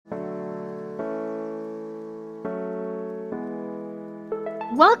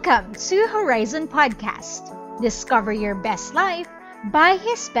Welcome to Horizon Podcast. Discover your best life by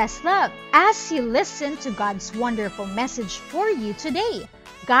His best love as you listen to God's wonderful message for you today.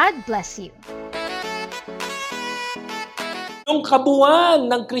 God bless you. Yung kabuuan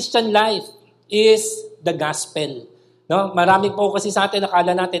ng Christian life is the gospel. No? Marami po kasi sa atin,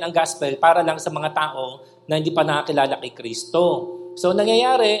 nakala natin ang gospel para lang sa mga tao na hindi pa nakakilala kay Kristo. So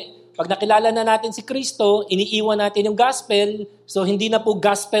nangyayari, pag nakilala na natin si Kristo, iniiwan natin yung gospel, so hindi na po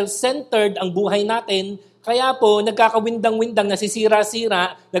gospel-centered ang buhay natin, kaya po nagkakawindang-windang,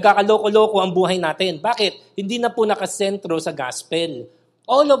 nasisira-sira, nagkakaloko-loko ang buhay natin. Bakit? Hindi na po nakasentro sa gospel.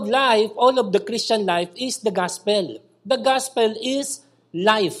 All of life, all of the Christian life is the gospel. The gospel is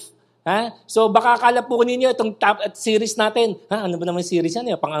life. So baka akala po ninyo itong top series natin, ano ba naman series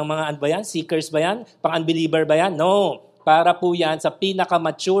yan? Pang mga ano ba yan? Seekers ba yan? Pang unbeliever ba yan? No. Para po yan sa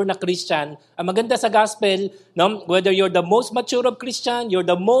pinaka-mature na Christian. Ang maganda sa gospel, no? Whether you're the most mature of Christian, you're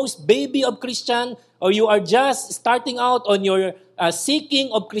the most baby of Christian, or you are just starting out on your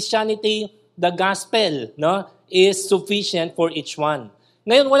seeking of Christianity, the gospel, no, is sufficient for each one.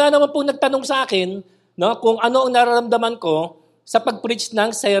 Ngayon, wala naman po nagtanong sa akin, no, kung ano ang nararamdaman ko sa pag-preach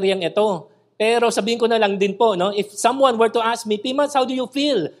ng seryeng ito. Pero sabihin ko na lang din po, no, if someone were to ask me, Pimas, how do you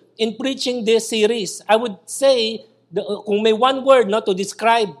feel in preaching this series? I would say, kung may one word, no, to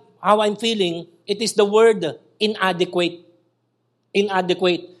describe how I'm feeling, it is the word inadequate.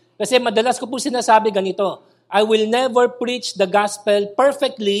 Inadequate. Kasi madalas ko po sinasabi ganito, I will never preach the gospel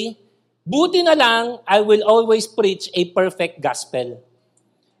perfectly, buti na lang, I will always preach a perfect gospel.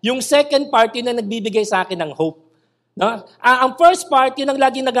 Yung second part, yun na nagbibigay sa akin ng hope. No? Ang first part, yun ang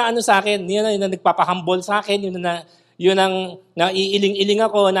laging nag-aano sa akin, yun ang nagpapahumble sa akin, yun ang naiiling-iling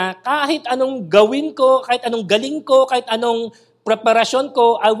ako na kahit anong gawin ko, kahit anong galing ko, kahit anong preparasyon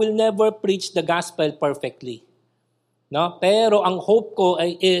ko, I will never preach the gospel perfectly. No? Pero ang hope ko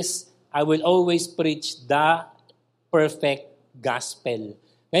is I will always preach the perfect gospel.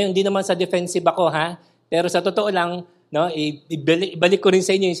 Ngayon, hindi naman sa defensive ako, ha? Pero sa totoo lang, no, ibalik ko rin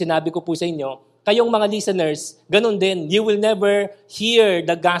sa inyo yung sinabi ko po sa inyo, kayong mga listeners, ganun din, you will never hear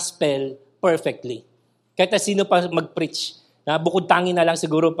the gospel perfectly. Kahit sino pa mag-preach. Na bukod tangi na lang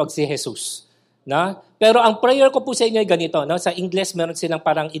siguro pag si Jesus. Na? Pero ang prayer ko po sa inyo ay ganito. No? Sa English, meron silang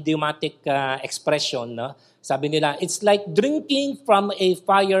parang idiomatic expression. No? Sabi nila, it's like drinking from a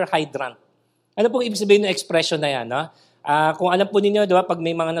fire hydrant. Ano pong ibig sabihin ng expression na yan? No? Kung alam po ninyo, diba, pag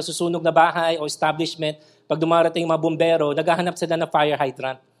may mga nasusunog na bahay o establishment, pag dumarating yung mga bumbero, naghahanap sila ng fire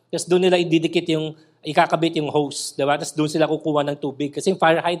hydrant. Tapos doon nila ididikit ikakabit yung hose, diba? Tapos doon sila kukuha ng tubig. Kasi yung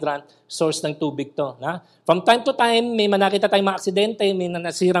fire hydrant, source ng tubig to. Na? From time to time, may nakita tayong mga aksidente, may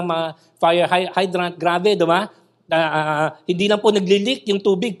nasirang mga fire hydrant, grabe, diba? Hindi lang po nagli-leak yung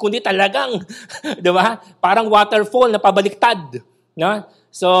tubig, kundi talagang, diba? Parang waterfall na pabaliktad. Na?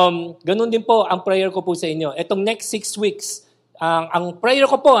 So, ganun din po ang prayer ko po sa inyo. Itong next 6 weeks, ang prayer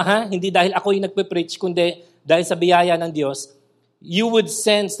ko po, hindi dahil ako yung nagpe-preach, kundi dahil sa biyaya ng Diyos, you would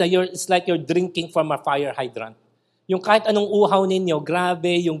sense that it's like you're drinking from a fire hydrant. Yung kahit anong uhaw ninyo,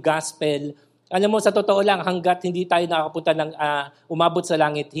 grabe yung gospel. Alam mo, sa totoo lang, hanggat hindi tayo nakapunta ng umabot sa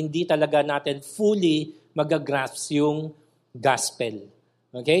langit, hindi talaga natin fully magagrasp yung gospel.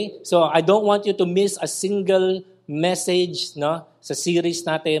 Okay? So, I don't want you to miss a single message, no, sa series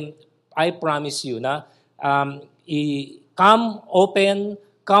natin. I promise you, na come open,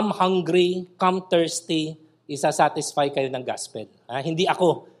 come hungry, come thirsty, isasatisfy kayo ng gospel. Hindi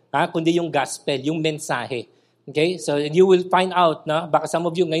ako, kundi yung gospel, yung mensahe. Okay? So you will find out, baka some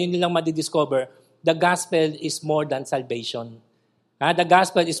of you ngayon nilang madidiscover, the gospel is more than salvation. The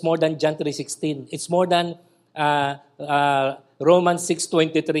gospel is more than John 3:16. It's more than Romans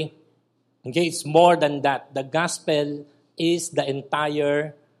 6:23. Okay? It's more than that. The gospel is the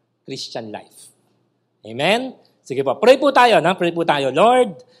entire Christian life. Amen? Sige po, pray po tayo. Pray po tayo.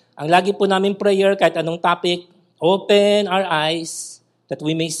 Lord, ang lagi po namin prayer, kahit anong topic, open our eyes that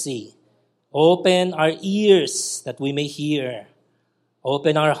we may see. Open our ears that we may hear.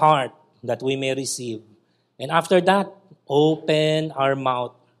 Open our heart that we may receive. And after that, open our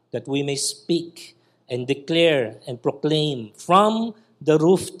mouth that we may speak and declare and proclaim from the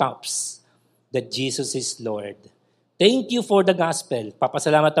rooftops that Jesus is Lord. Thank you for the gospel.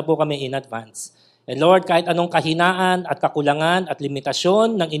 Papasalamat na po kami in advance. And Lord, kahit anong kahinaan at kakulangan at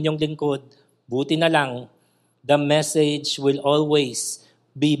limitasyon ng inyong lingkod, buti na lang, the message will always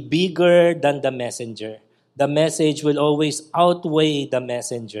be bigger than the messenger. The message will always outweigh the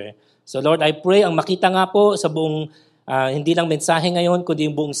messenger. So Lord, I pray, ang makita nga po sa buong, hindi lang mensahe ngayon, kundi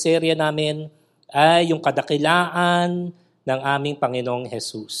yung buong serye namin, ay yung kadakilaan ng aming Panginoong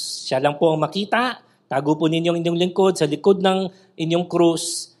Jesus. Siya lang po ang makita, Tago po ninyo ang inyong lingkod sa likod ng inyong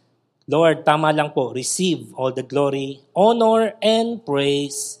krus. Lord, tama lang po. Receive all the glory, honor, and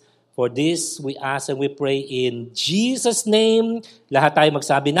praise. For this, we ask and we pray in Jesus' name. Lahat tayo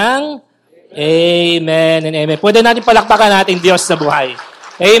magsabi ng Amen and Amen. Pwede natin palakpakan natin Diyos sa buhay.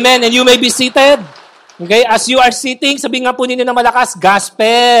 Amen. And you may be seated. Okay, as you are sitting, sabihin nga po ninyo na malakas,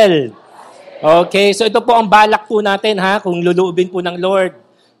 Gospel. Okay, so ito po ang balak po natin, ha, kung luluubin po ng Lord.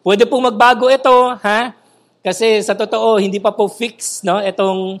 Pwede pong magbago ito, ha? Kasi sa totoo, hindi pa po fix, no?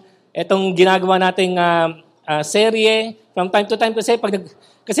 Itong ginagawa nating serye from time to time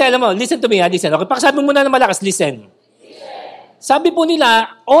kasi alam mo, listen to me, listen. Okay, pakisabi mo muna na malakas, listen. Sabi po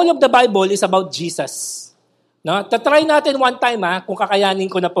nila, all of the Bible is about Jesus. No? Tatry natin one time, kung kakayanin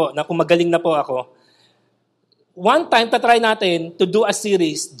ko na po, kung magaling na po ako. One time, tatry natin to do a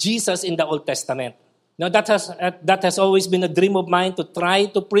series, Jesus in the Old Testament. No, that has always been a dream of mine to try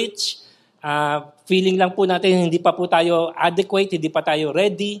to preach. Feeling lang po natin, hindi pa po tayo adequate, hindi pa tayo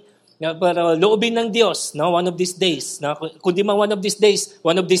ready. No, pero loobin ng Diyos, no, one of these days. No? Kundi man one of these days,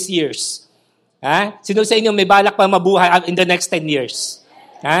 one of these years. Sino sa inyo may balak pa mabuhay in the next 10 years?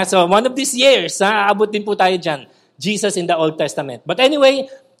 So one of these years, aabot din po tayo dyan. Jesus in the Old Testament. But anyway,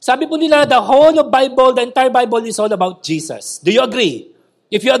 sabi po nila, the whole of Bible, the entire Bible is all about Jesus. Do you agree?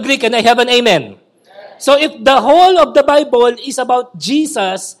 If you agree, can I have an amen? So if the whole of the Bible is about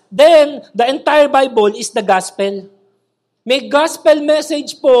Jesus, then the entire Bible is the gospel. May gospel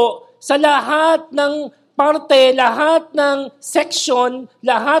message po sa lahat ng parte, lahat ng section,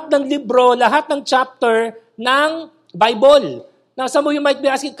 lahat ng libro, lahat ng chapter ng Bible. Now, some of you might be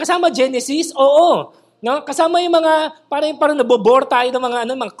asking, kasama Genesis? Oo. No? Kasama yung mga, parang nabobore tayo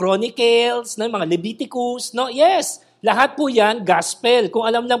ng mga Chronicles, no? Mga Leviticus. No? Yes, lahat po yan, gospel. Kung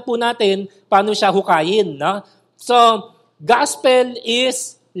alam lang po natin, paano siya hukayin. No? So, gospel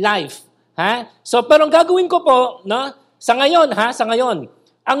is life. So, pero ang gagawin ko po, no? Sa ngayon,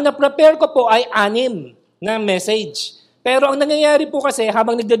 ang na-prepare ko po ay 6 na message. Pero ang nangyayari po kasi,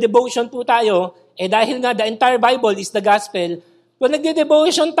 habang nagde-devotion po tayo, dahil nga the entire Bible is the gospel, when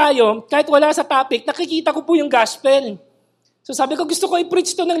nagde-devotion tayo, kahit wala sa topic, nakikita ko po yung gospel. So sabi ko, gusto ko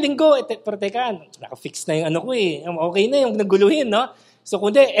i-preach to ng linggo. Pero teka, naka-fix na yung okay na yung naguluhin, no? So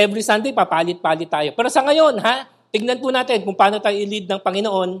kundi, every Sunday, papalit-palit tayo. Pero sa ngayon, tignan po natin kung paano tayo i-lead ng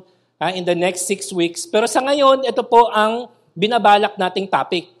Panginoon in the next 6 weeks. Pero sa ngayon, ito po ang binabalak nating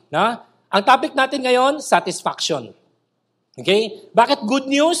topic. No? Ang topic natin ngayon, satisfaction. Okay? Bakit good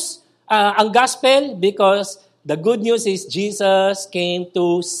news? Ang gospel, because the good news is Jesus came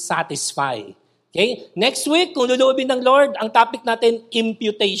to satisfy. Okay? Next week, kung luluubin ng Lord, ang topic natin,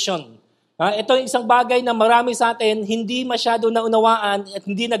 imputation. Ito yung isang bagay na marami sa atin hindi masyado naunawaan at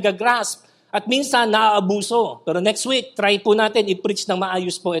hindi nagagrasp at minsan naaabuso. Pero next week, try po natin i-preach ng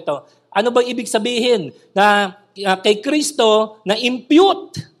maayos po ito. Ano ba ibig sabihin na kay Kristo na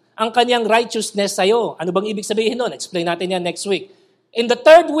impute ang kanyang righteousness sa'yo? Ano bang ibig sabihin nun? Explain natin yan next week. In the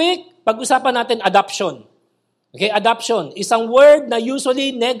 3rd week, pag-usapan natin adoption. Okay, adoption. Isang word na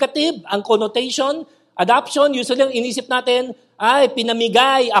usually negative ang connotation. Adoption, usually ang inisip natin ay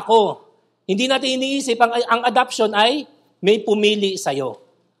pinamigay ako. Hindi natin iniisip ang adoption ay may pumili sa'yo.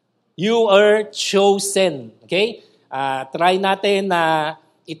 You are chosen. Okay? Try natin na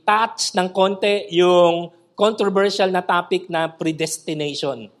i-touch ng konti yung controversial na topic na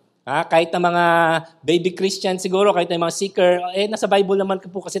predestination. Kahit na mga baby Christian siguro, kahit na mga seeker, nasa Bible naman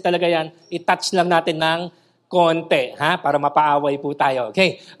po kasi talaga yan, i-touch lang natin ng konti, para mapaaway po tayo.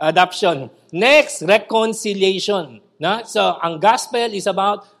 Okay, adoption. Next, reconciliation. No? So, ang gospel is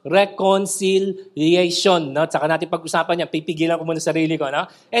about reconciliation. No? Saka natin pag-usapan yan, pipigilan ko muna sarili ko. No?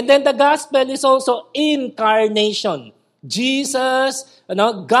 And then the gospel is also incarnation. Jesus,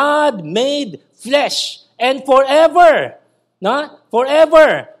 God made flesh. And forever,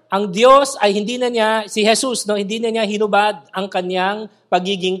 forever, ang Diyos ay hindi na niya, si Jesus, hindi na niya hinubad ang kanyang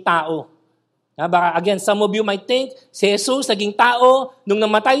pagiging tao. Baka again, some of you might think, si Jesus naging tao, nung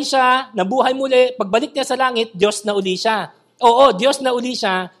namatay siya, nabuhay muli, pagbalik niya sa langit, Diyos na uli siya. Oo, Diyos na uli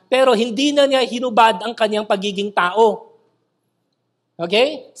siya, pero hindi na niya hinubad ang kanyang pagiging tao.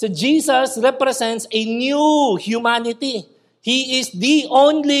 Okay? So Jesus represents a new humanity. He is the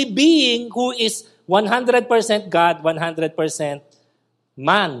only being who is 100% God, 100%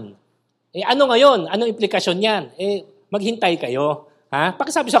 man. Ano ngayon? Anong implikasyon yan? Maghintay kayo.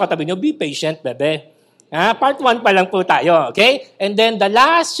 Pakisabi sa katabi nyo, be patient, bebe. Part 1 pa lang po tayo, okay? And then the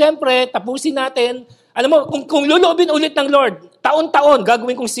last, syempre, tapusin natin. Alam mo, kung luluobin ulit ng Lord, taon-taon,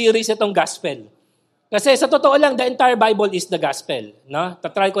 gagawin kong series itong gospel. Kasi sa totoo lang, the entire Bible is the gospel. No?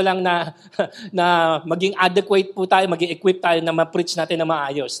 Tatry ko lang na maging adequate po tayo, maging equip tayo na ma-preach natin na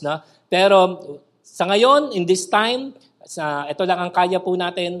maayos. No? Pero Sa ngayon, in this time, ito lang ang kaya po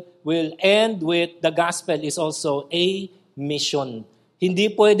natin, will end with the gospel is also a mission.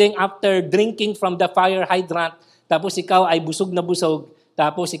 Hindi pwedeng after drinking from the fire hydrant, tapos ikaw ay busog na busog,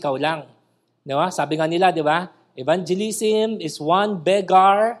 tapos ikaw lang. Diba? Sabi nga nila, di ba? Evangelism is one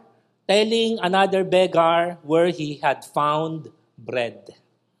beggar telling another beggar where he had found bread.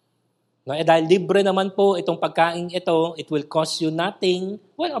 No, dahil libre naman po itong pagkain ito, it will cost you nothing.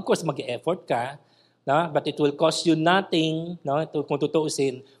 Well, of course, mag-e-effort ka, no? But it will cost you nothing, no? Ito, kung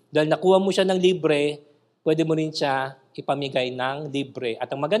tutuusin. Dahil nakuha mo siya ng libre, pwede mo rin siya ipamigay ng libre. At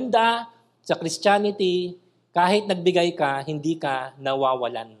ang maganda sa Christianity, kahit nagbigay ka, hindi ka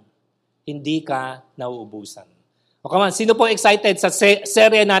nawawalan. Hindi ka nauubusan. O come on, sino po excited sa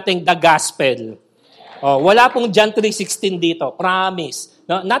serye nating The Gospel? Oh, wala pong John 3:16 dito, promise.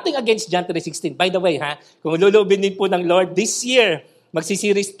 No, nothing against John 3:16. By the way, kung lulubin din po ng Lord, this year,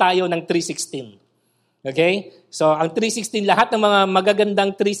 magsisiris tayo ng 3:16. Okay? So, ang 3:16, lahat ng mga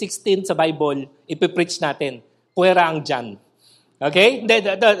magagandang 3:16 sa Bible, ipipreach natin. Puwera ang John. Okay?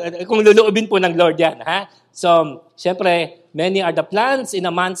 Kung lulubin po ng Lord yan. So, syempre, many are the plans in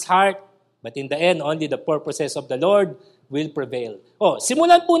a man's heart, but in the end, only the purposes of the Lord will prevail.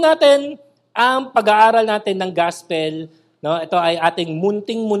 Simulan po natin ang pag-aaral natin ng gospel. No, ito ay ating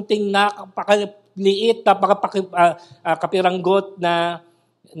munting-munting napakaliit, kapiranggot na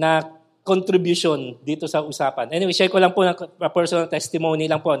contribution dito sa usapan. Anyway, share ko lang po ng personal testimony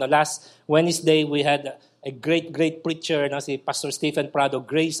lang po. No, last Wednesday, we had a great preacher, no, si Pastor Stephen Prado,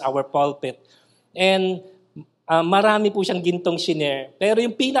 Grace Our Pulpit. And marami po siyang gintong shinare. Pero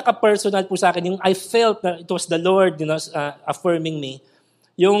yung pinaka-personal po sa akin, yung I felt na it was the Lord, affirming me,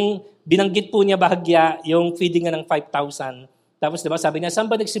 yung binanggit po niya bahagya, yung feeding nga ng 5,000. Tapos diba, sabi niya, saan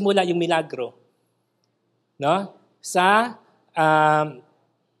ba nagsimula yung milagro? No? Sa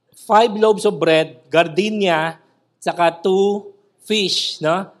 5 loaves of bread, gardenia, saka 2 fish.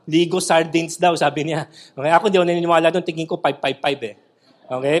 No? Ligo sardines daw, sabi niya. Okay, ako hindi ako naniniwala doon, tingin ko 555 eh.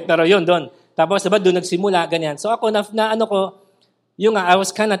 Okay, pero yun doon. Tapos diba, doon nagsimula, ganyan. So ako, I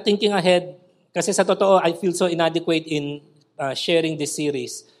was kind of thinking ahead, kasi sa totoo, I feel so inadequate in sharing this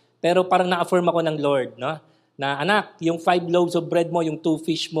series. Pero parang na-affirm ako ng Lord, no? Na anak, yung 5 loaves of bread mo, yung 2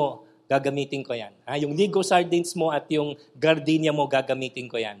 fish mo, gagamitin ko yan. Yung ligo sardines mo at yung gardenia mo, gagamitin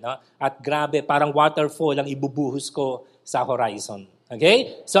ko yan. No? At grabe, parang waterfall ang ibubuhos ko sa horizon.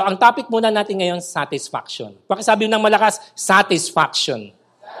 Okay? So ang topic muna natin ngayon, satisfaction. Pakisabi ng malakas, satisfaction.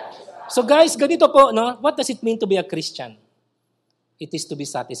 So guys, ganito po, no? What does it mean to be a Christian? It is to be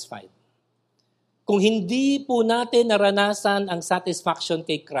satisfied. Kung hindi po natin naranasan ang satisfaction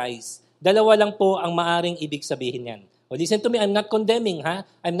kay Christ, dalawa lang po ang maaring ibig sabihin yan. Listen to me, I'm not condemning,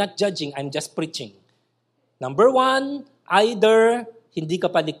 I'm not judging, I'm just preaching. Number 1, either hindi ka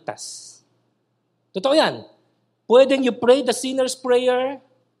paligtas. Totoo yan. Pwedeng you pray the sinner's prayer,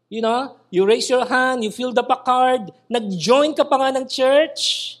 you raise your hand, you fill the placard, nag-join ka pa nga ng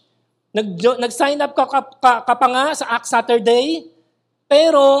church, nag-sign up ka pa nga sa Act Saturday,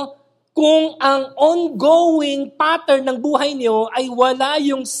 pero kung ang ongoing pattern ng buhay niyo ay wala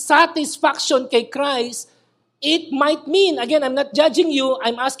yung satisfaction kay Christ, it might mean, again, I'm not judging you,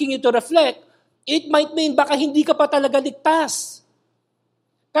 I'm asking you to reflect, it might mean baka hindi ka pa talaga ligtas.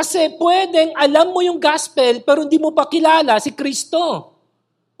 Kasi pwedeng alam mo yung gospel pero hindi mo pa kilala si Kristo.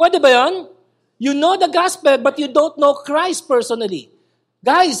 Pwede ba yun? You know the gospel but you don't know Christ personally.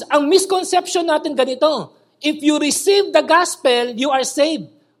 Guys, ang misconception natin ganito, if you receive the gospel, you are saved.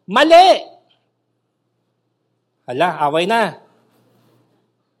 Mali. Hala, away na.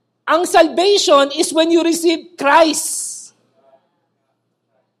 Ang salvation is when you receive Christ.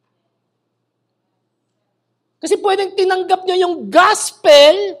 Kasi pwedeng tinanggap nyo yung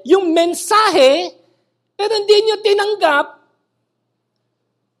gospel, yung mensahe, pero hindi nyo tinanggap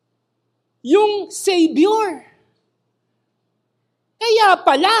yung Savior. Kaya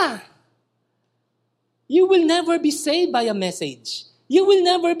pala, you will never be saved by a message. You will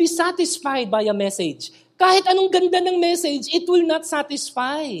never be satisfied by a message. Kahit anong ganda ng message, it will not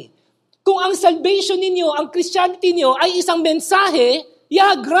satisfy. Kung ang salvation ninyo, ang Christianity niyo ay isang mensahe,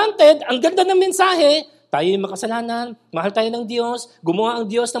 yeah, granted, ang ganda ng mensahe, tayo yung makasalanan, mahal tayo ng Diyos, gumawa ang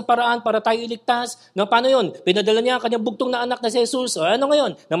Diyos ng paraan para tayo iligtas. No, paano yun? Pinadala niya ang kanyang bugtong na anak na si Jesus. O ano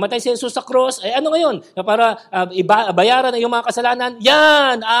ngayon? Namatay si Jesus sa cross. Ay ano ngayon? Para bayaran ang iyong mga kasalanan.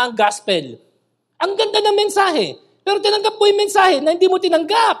 Yan ang gospel. Ang ganda ng mensahe. Pero tinanggap mo yung mensahe na hindi mo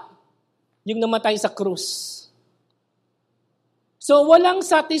tinanggap. Yung namatay sa krus. So, walang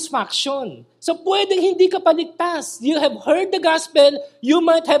satisfaction. So, pwedeng hindi ka paligtas. You have heard the gospel, you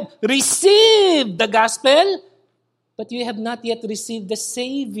might have received the gospel, but you have not yet received the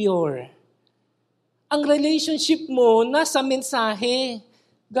Savior. Ang relationship mo nasa mensahe.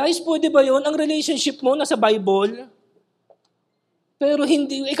 Guys, pwede ba yun? Ang relationship mo nasa Bible? Pero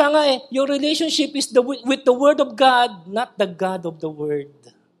hindi, your relationship is with the Word of God, not the God of the Word.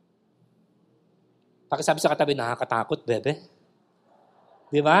 Pakisabi sa katabi, nakakatakot, bebe.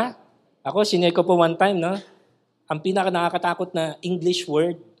 Di ba? Ako, sinare ko po one time, no? Ang pinaka-nakakatakot na English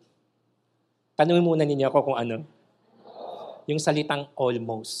word. Tanungin muna ninyo ako kung ano. Yung salitang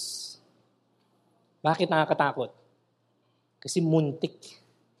almost. Bakit nakakatakot? Kasi muntik.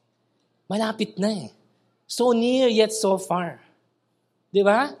 Malapit na eh. So near yet so far. Di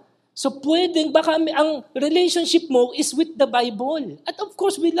ba? So pwedeng baka ang relationship mo is with the Bible. At of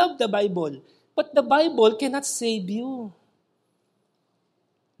course, we love the Bible. But the Bible cannot save you.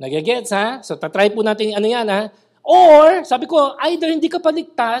 Nagigets ha? So tatry po natin ano yan ha? Or, sabi ko, either hindi ka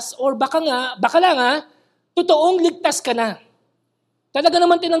paligtas or baka lang totoong ligtas ka na. Talaga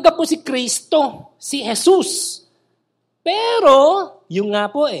naman tinanggap mo si Kristo, si Jesus. Pero, yung nga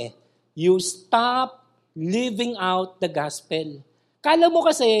po you stop living out the gospel. Kala mo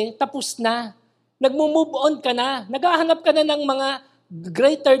kasi, tapos na. Nagmo-move on ka na. Naghahanap ka na ng mga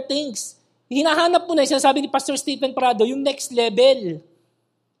greater things. Hinahanap mo na, sinasabi ni Pastor Stephen Prado, yung next level.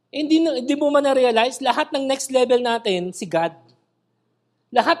 Hindi mo man na-realize, lahat ng next level natin, si God.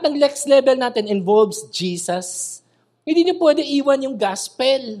 Lahat ng next level natin involves Jesus. Hindi niyo pwede iwan yung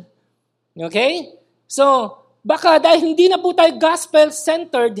gospel. Okay? So, baka dahil hindi na po tayo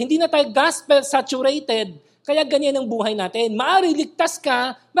gospel-centered, hindi na tayo gospel-saturated, kaya ganyan ang buhay natin. Maari ligtas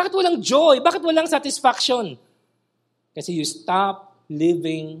ka, bakit walang joy? Bakit walang satisfaction? Kasi you stop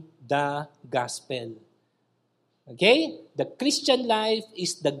living the gospel. Okay? The Christian life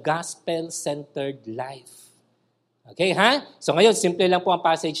is the gospel-centered life. Okay, ha? So ngayon, simple lang po ang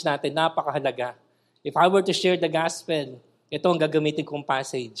passage natin. Napakahalaga. If I were to share the gospel, ito ang gagamitin kong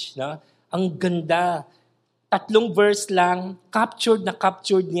passage. No? Ang ganda. 3 verse lang, captured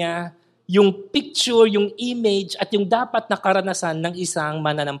niya yung picture, yung image, at yung dapat na karanasan ng isang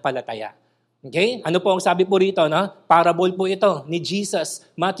mananampalataya. Okay? Ano po ang sabi po rito? No? Parable po ito ni Jesus.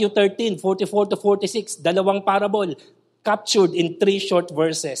 Matthew 13, 44-46. 2 parable captured in 3 short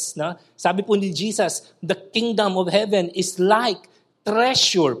verses. No? Sabi po ni Jesus, the kingdom of heaven is like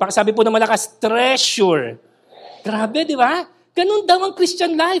treasure. Sabi po na malakas, treasure. Grabe, di ba? Ganun daw ang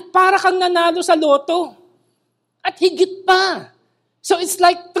Christian life. Para kang nanalo sa loto. At higit pa. So it's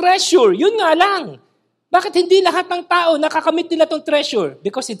like treasure. Yun nga lang. Bakit hindi lahat ng tao nakakamit nila tong treasure?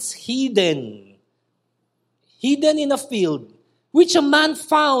 Because it's hidden. Hidden in a field, which a man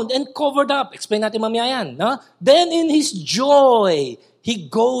found and covered up. Explain natin mamaya yan. No? Then in his joy, he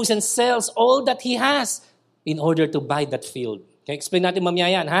goes and sells all that he has in order to buy that field. Okay, explain natin mamaya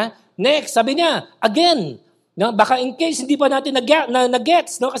yan. Ha? Next, sabi niya, again, no? Baka in case hindi pa natin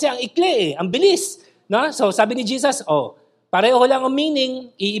na-gets, no? Kasi ang ikli ang bilis. No? So sabi ni Jesus, pareho lang ang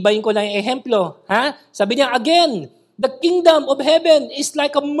meaning, iibayin ko lang yung ehemplo. Ha? Sabi niya, again, the kingdom of heaven is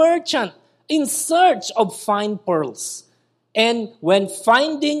like a merchant in search of fine pearls. And when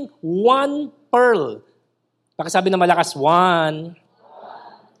finding one pearl, sabi na malakas, one,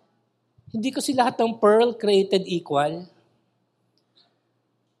 hindi kasi lahat ng pearl created equal.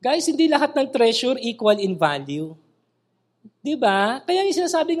 Guys, hindi lahat ng treasure equal in value. Diba? Kaya yung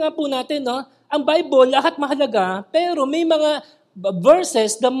sinasabi nga po natin, no? Ang Bible, lahat mahalaga, pero may mga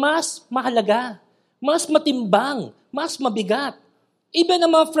verses na mas mahalaga, mas matimbang, mas mabigat. Even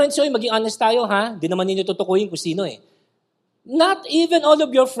ang mga friends nyo, maging honest tayo ha, di naman ninyo tutukuyin kung sino Not even all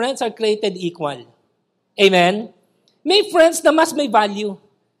of your friends are created equal. Amen? May friends na mas may value.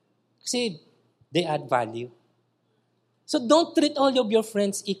 Kasi they add value. So don't treat all of your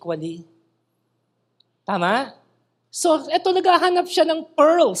friends equally. Tama? So eto naghahanap siya ng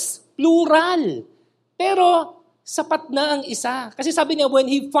pearls. Plural. Pero, sapat na ang isa. Kasi sabi niya, when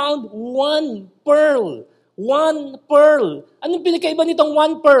he found one pearl. Anong pinakaiba nitong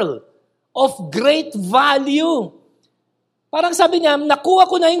one pearl? Of great value. Parang sabi niya, nakuha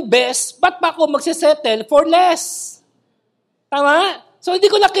ko na yung best, ba't pa ako magsisettle for less? Tama? So, hindi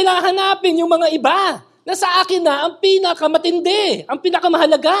ko na kailanganapin yung mga iba. Nasa akin na ang pinakamatindi, ang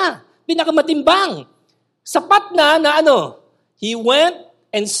pinakamahalaga, pinakamatimbang. Sapat na he went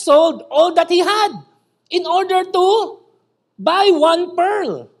and sold all that he had in order to buy one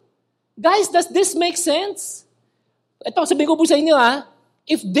pearl. Guys, does this make sense? Ito, sabihin ko po sa inyo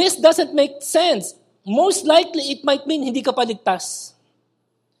if this doesn't make sense, most likely it might mean hindi ka paligtas.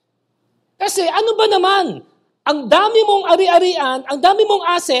 Kasi ano ba naman? Ang dami mong ari-arian, ang dami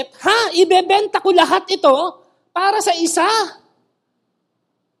mong asset, ibebenta ko lahat ito para sa isa.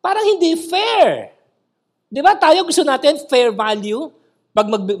 Parang hindi fair. Di ba tayo gusto natin fair value? Pag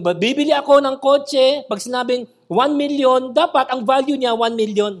magbibili ako ng kotse, pag sinabing 1 million, dapat ang value niya 1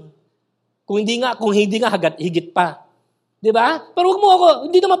 million. Kung hindi nga higit pa. 'Di ba? Pero wag mo ako,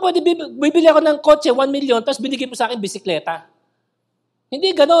 hindi naman pwede bibili ako ng kotse 1 million tapos binigay mo sa akin bisikleta.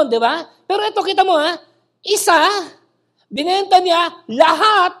 Hindi ganoon, 'di ba? Pero ito kita mo isa, binenta niya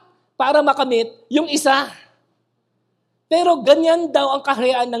lahat para makamit yung isa. Pero ganyan daw ang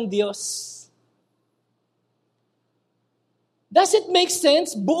kaharian ng Diyos. Does it make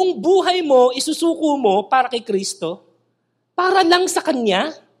sense? Buong buhay mo, isusuko mo para kay Kristo? Para lang sa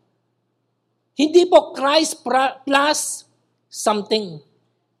Kanya? Hindi po Christ plus something.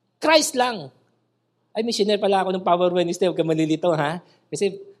 Christ lang. Ay, missionary pala ako ng Power Wednesday. Huwag ka malilito, ha?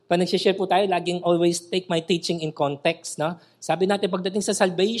 Kasi pag nagsishare po tayo, laging always take my teaching in context. No? Sabi natin, pagdating sa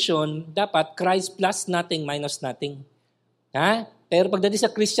salvation, dapat Christ plus nothing minus nothing. Ha? Pero pagdating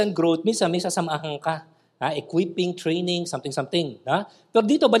sa Christian growth, minsan may sasamahan ka. Equipping, training, something. Ha? Pero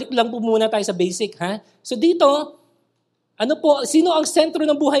dito, balik lang po muna tayo sa basic. Ha? So dito, sino ang sentro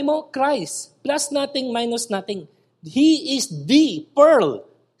ng buhay mo? Christ. Plus nothing, minus nothing. He is the pearl,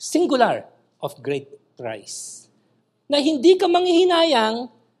 singular, of great price. Na hindi ka manghihinayang,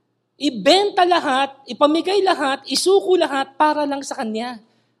 ibenta lahat, ipamigay lahat, isuko lahat para lang sa Kanya.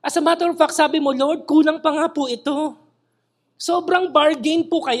 As a matter of fact, sabi mo, Lord, kulang pa nga po ito. Sobrang bargain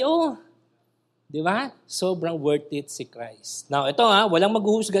po kayo. Di ba? Sobrang worth it si Christ. Now, ito walang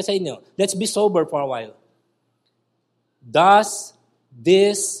maghuhusga sa inyo. Let's be sober for a while. Does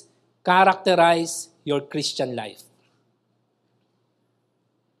this characterize your Christian life?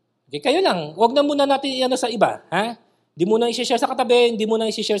 Okay, kayo lang. Huwag na muna natin sa iba. Ha? Hindi mo na i-share sa katabi, hindi mo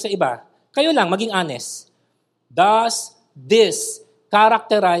na i-share sa iba. Kayo lang, maging honest. Does this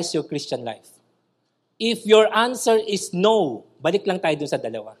characterize your Christian life? If your answer is no, balik lang tayo dun sa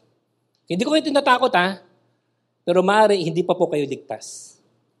dalawa. Hindi ko kayo tinatakot pero maaari hindi pa po kayo ligtas.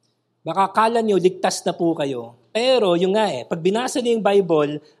 Baka akala nyo ligtas na po kayo. Pero yung pag binasa niyo yung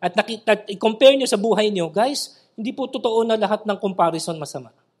Bible at i-compare nyo sa buhay nyo, guys, hindi po totoo na lahat ng comparison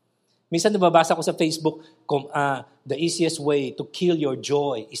masama. Minsan nababasa ko sa Facebook, the easiest way to kill your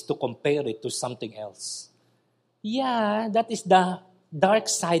joy is to compare it to something else. Yeah, that is the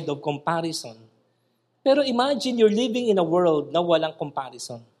dark side of comparison. Pero imagine you're living in a world na walang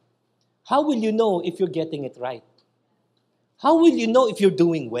comparison. How will you know if you're getting it right? How will you know if you're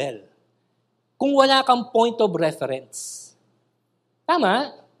doing well? Kung wala kang point of reference.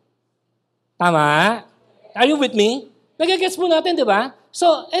 Tama? Are you with me? Nagigets mo natin, di ba?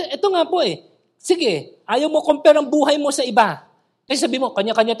 So, ito nga po Sige, ayaw mo compare ang buhay mo sa iba. Kasi sabi mo,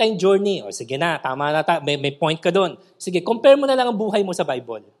 kanya-kanya tayong journey. O sige na, tama na may point ka doon. Sige, compare mo na lang ang buhay mo sa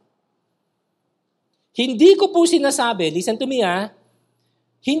Bible. Hindi ko po sinasabi, listen to me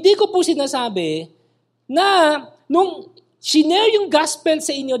hindi ko po sinasabi na nung shinare yung gospel sa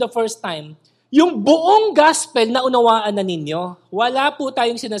inyo the first time, yung buong gospel na unawaan na ninyo. Wala po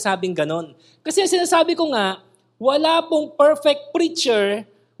tayong sinasabing ganon. Kasi ang sinasabi ko wala pong perfect preacher,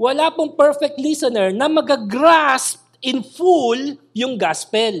 wala pong perfect listener na magagrasp in full yung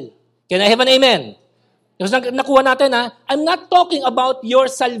gospel. Can I have an amen? Kasi nakuha natin I'm not talking about your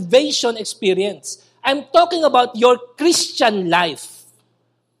salvation experience. I'm talking about your Christian life.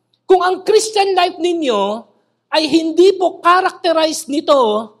 Kung ang Christian life ninyo ay hindi po characterized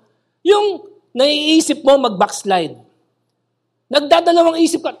nito, yung naiisip mo mag-backslide. Nagdadalawang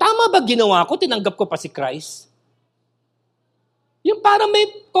isip ka, tama ba ginawa ko? Tinanggap ko pa si Christ? Yung parang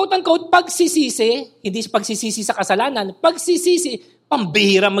may quote-unquote pagsisisi, hindi pagsisisi sa kasalanan, pagsisisi,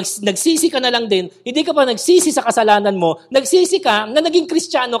 pambihira, nagsisi ka na lang din, hindi ka pa nagsisi sa kasalanan mo, nagsisi ka na naging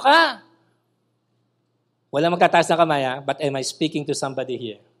Kristiyano ka. Wala magkataas na kamay, but am I speaking to somebody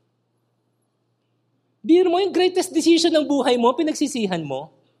here? Biro mo yung greatest decision ng buhay mo, pinagsisihan mo.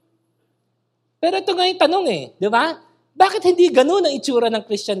 Pero ito nga yung tanong di ba? Bakit hindi ganun ang itsura ng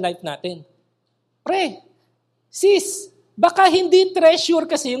Christian life natin? Pre, sis, baka hindi treasure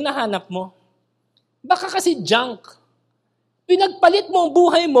kasi yung nahanap mo. Baka kasi junk. Pinagpalit mo ang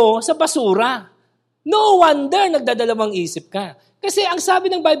buhay mo sa basura. No wonder nagdadalawang isip ka. Kasi ang sabi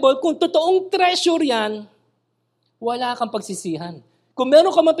ng Bible, kung totoong treasure yan, wala kang pagsisihan. Kung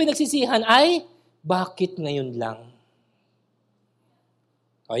meron ka man pinagsisihan ay, bakit ngayon lang?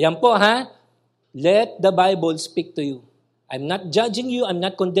 O yan po Let the Bible speak to you. I'm not judging you, I'm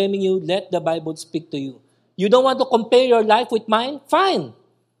not condemning you. Let the Bible speak to you. You don't want to compare your life with mine? Fine.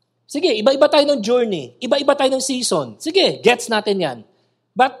 Sige, iba-iba tayo ng journey. Iba-iba tayo ng season. Sige, gets natin yan.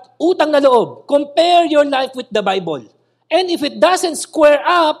 But utang na loob, compare your life with the Bible. And if it doesn't square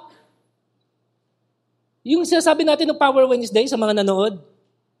up, yung sinasabi natin ng Power Wednesday sa mga nanood,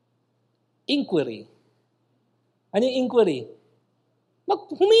 inquiry. Ano yung inquiry?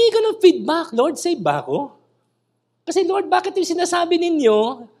 Humingi ka ng feedback. Lord, save ba ako? Kasi Lord, bakit yung sinasabi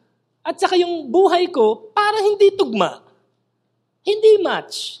ninyo at saka yung buhay ko para hindi tugma? Hindi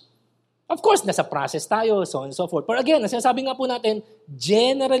match. Of course, nasa process tayo, so on and so forth. But again, ang sinasabi nga po natin,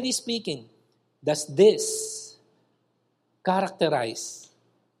 generally speaking, does this characterize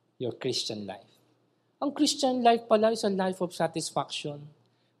your Christian life? Ang Christian life pala is a life of satisfaction.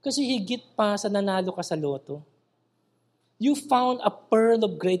 Kasi higit pa sa nanalo ka sa loto. You found a pearl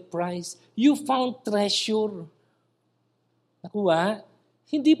of great price. You found treasure. Nakuha?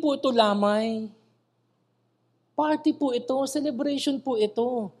 Hindi po ito lamay. Party po ito, celebration po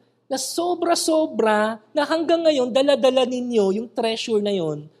ito. Na sobra-sobra, na hanggang ngayon, dala-dala ninyo yung treasure na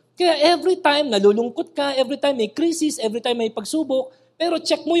yon. Kaya every time nalulungkot ka, every time may crisis, every time may pagsubok, pero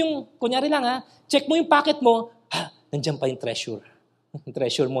check mo yung, kunyari lang check mo yung pocket mo, nandiyan pa yung treasure.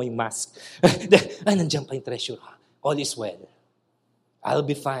 Treasure mo yung mask. Nandiyan pa yung treasure. All is well. I'll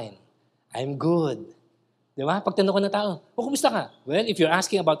be fine. I'm good. Di ba? Pag tanong ko ng tao, kumusta ka? Well, if you're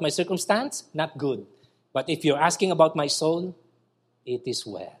asking about my circumstance, not good. But if you're asking about my soul, it is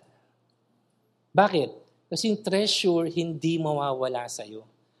well. Bakit? Kasi yung treasure hindi mawawala sa'yo.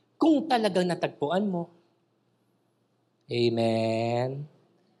 Kung talagang natagpuan mo. Amen?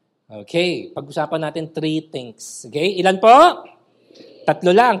 Okay, pag-usapan natin 3 things. Okay, ilan po? 3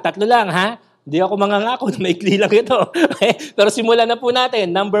 lang, ha? Hindi ako mangangako na maikli lang ito. Okay? Pero simulan na po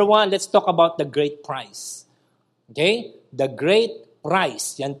natin. Number 1, let's talk about the great price. Okay? The great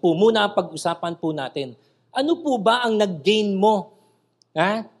price. Yan po muna ang pag-usapan po natin. Ano po ba ang nag-gain mo?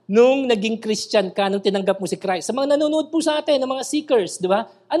 Nung naging Christian ka, nung tinanggap mo si Christ. Sa mga nanonood po sa atin, ng mga seekers, di ba?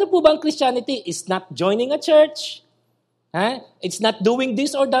 Ano po ba ang Christianity? It's not joining a church. It's not doing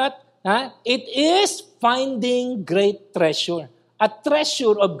this or that. It is finding great treasure. A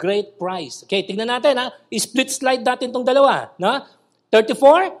treasure of great price. Okay, tignan natin. Split slide natin itong dalawa.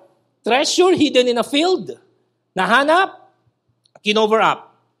 34, treasure hidden in a field. Nahanap, kinover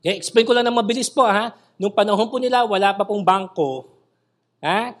up. Okay, explain ko lang ng mabilis po. Nung panahon po nila, wala pa pong bangko.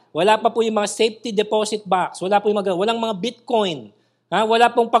 Wala pa po yung mga safety deposit box. Walang mga Bitcoin.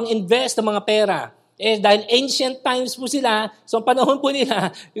 Wala pong pang-invest ng mga pera. Dahil ancient times po sila, so ang panahon po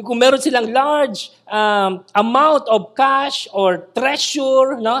nila, kung meron silang large amount of cash or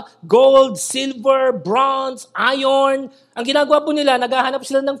treasure, gold, silver, bronze, iron, ang ginagawa po nila, naghahanap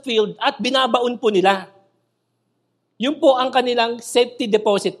sila ng field at binabaon po nila. Yun po ang kanilang safety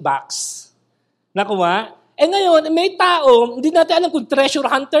deposit box. Nakuha? Ngayon, may tao, hindi natin alam kung treasure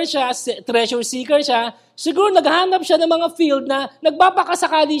hunter siya, treasure seeker siya, siguro naghahanap siya ng mga field na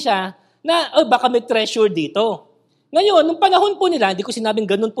nagbabakasakali siya na baka may treasure dito. Ngayon, nung panahon po nila, hindi ko sinabing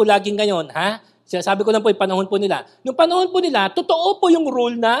ganun po laging ngayon, Sabi ko lang po yung panahon po nila. Nung panahon po nila, totoo po yung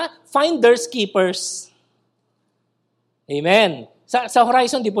rule na finders keepers. Amen. Sa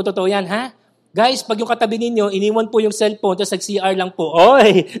Horizon, di po totoo yan, Guys, pag yung katabi ninyo, iniwan po yung cellphone, tapos nag-CR lang po.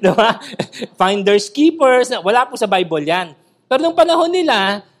 Oy, diba? Finders keepers. Wala po sa Bible yan. Pero nung panahon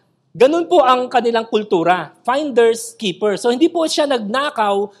nila, ganun po ang kanilang kultura. Finders keepers. So hindi po siya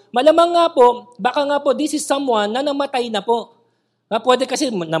nagnakaw. Malamang nga po, baka nga po, this is someone na namatay na po. Pwede kasi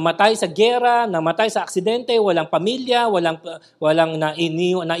namatay sa gera, namatay sa aksidente, walang pamilya, walang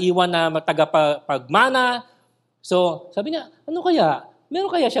naiwan na tagapagmana. So sabi niya, ano kaya? Meron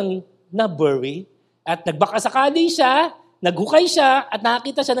kaya siyang na-bury? At nagbakasakali siya, naghukay siya, at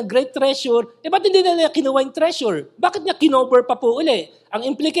nakakita siya ng great treasure, ba't hindi na niya kinuha yung treasure? Bakit niya kinover pa po uli? Ang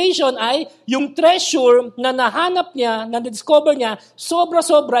implication ay, yung treasure na nahanap niya, na na-discover niya,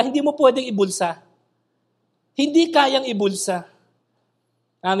 sobra-sobra, hindi mo pwedeng ibulsa. Hindi kayang ibulsa.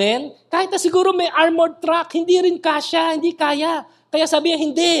 Amen? Kahit na siguro may armored truck, hindi rin kasya, hindi kaya. Kaya sabi niya,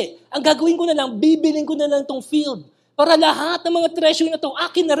 hindi. Ang gagawin ko na lang, bibiling ko na lang itong field. Para lahat ng mga treasure na ito,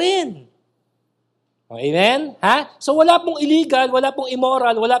 akin na rin. Amen? So wala pong illegal, wala pong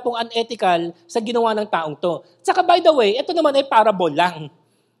immoral, wala pong unethical sa ginawa ng taong to. Saka by the way, ito naman ay parable lang.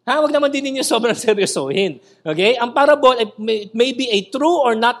 Huwag naman din ninyo sobrang seryosohin. Okay? Ang parable may be a true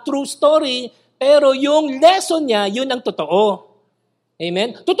or not true story, pero yung lesson niya, yun ang totoo.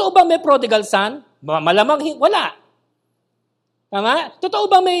 Amen? Totoo ba may prodigal son? Malamang wala. Tama?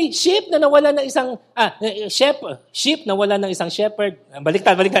 Totoo ba may sheep na nawala ng isang sheep na wala ng isang shepherd?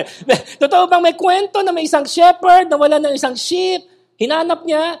 Baliktad. Totoo bang may kwento na may isang shepherd na wala ng isang sheep? Hinanap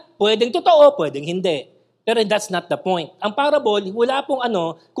niya, pwedeng totoo, pwedeng hindi. Pero that's not the point. Ang parable, wala pong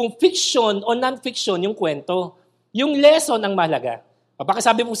kung fiction o non-fiction yung kwento. Yung lesson ang mahalaga. Baka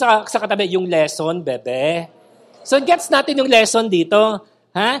sabi mo sa katabi, yung lesson, bebe. So gets natin yung lesson dito.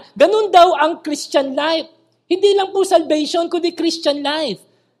 Ganun daw ang Christian life. Hindi lang po salvation, kundi Christian life.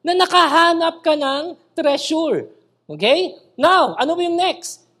 Na nakahanap ka ng treasure. Okay? Now, ano ba yung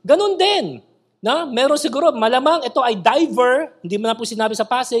next? Ganun din. No? Meron siguro, malamang ito ay diver, hindi mo na po sinabi sa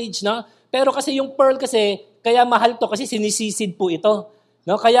passage, no? Pero kasi yung pearl kasi, kaya mahal to kasi sinisisid po ito.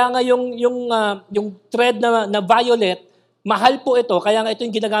 No? Kaya nga yung thread na violet, mahal po ito, kaya nga ito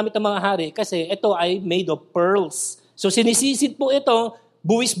yung ginagamit ng mga hari kasi ito ay made of pearls. So sinisisid po ito,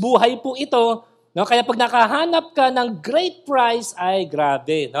 buwis buhay po ito, no? Kaya pag nakahanap ka ng great price, ay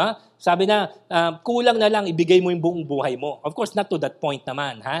grabe. No? Sabi na, kulang na lang, ibigay mo yung buong buhay mo. Of course, not to that point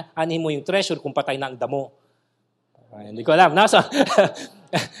naman. Ha? Anin mo yung treasure kung patay na ang damo. Ay, hindi ko alam. Nasa,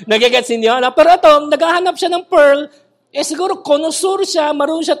 nagigets ninyo? No? Pero ito, naghahanap siya ng pearl, siguro connoisseur siya,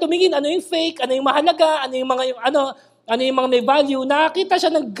 marunong siya tumingin, ano yung fake, ano yung mahalaga, ano yung mga may value. Nakakita siya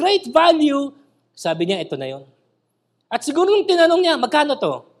ng great value. Sabi niya, ito na yun. At siguro nung tinanong niya, magkano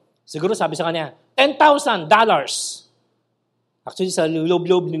to? Siguro sabi sa kanya, $10,000. Actually, sa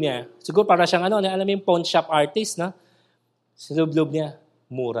loob-loob niya, siguro para siyang alam mo yung pawn shop artist, na? Sa loob-loob niya,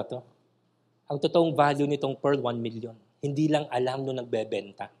 mura to. Ang totoong value nitong pearl, 1 million. Hindi lang alam nung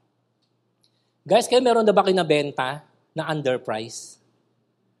nagbebenta. Guys, kayo meron na ba kayo nabenta na underprice?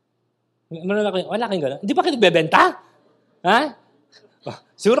 Wala kayong gano'n? Hindi ba kayo nagbebenta? Ha?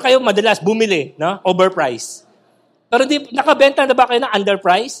 Siguro kayo madalas bumili, no? Overprice. Pero nakabenta na ba kayo na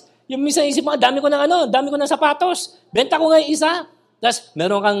underprice? Yung minsan isip mo, dami ko ng sapatos. Benta ko nga yung isa. Tapos,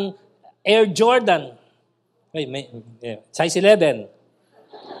 meron kang Air Jordan. Size 11.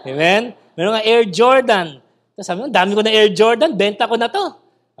 Amen? Meron kang Air Jordan. Tapos sabi mo, dami ko na Air Jordan. Benta ko na to.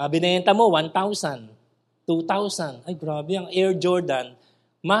 Binenta mo, 1,000. 2,000. Ay, grabe. Ang Air Jordan,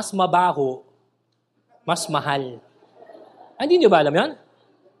 mas mabaho, mas mahal. Hindi niyo ba alam yan?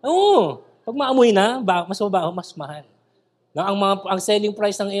 Oo. Pag maamoy na, mas mabaho, mas mahal. Na ang selling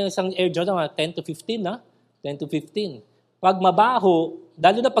price ng isang Air Jordan 10 to 15, na? 10 to 15. Pag mabaho,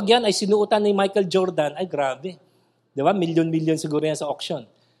 lalo na pag yan ay sinuotan ni Michael Jordan, ay grabe. 'Di ba? Million siguro yan sa auction.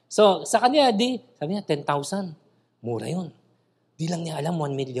 So, sa kanya sabi niya 10,000. Mura 'yun. Di lang niya alam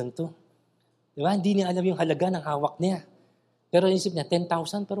 1 million to. 'Di ba? Hindi niya alam yung halaga ng hawak niya. Pero isip niya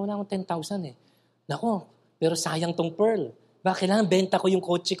 10,000, pero wala akong 10,000 eh. Nako, pero sayang tong pearl. Bakit kailangan benta ko yung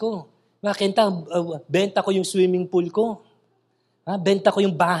kotse ko? Bakit benta ko yung swimming pool ko? Benta ko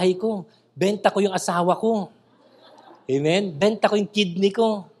yung bahay ko. Benta ko yung asawa ko. Amen? Benta ko yung kidney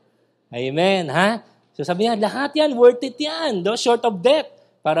ko. Amen, ha? So sabi niya, lahat yan, worth it yan. Short of death.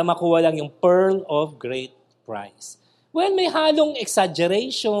 Para makuha lang yung pearl of great price. Well, may halong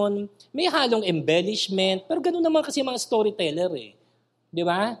exaggeration, may halong embellishment, pero ganoon naman kasi mga storyteller eh. Di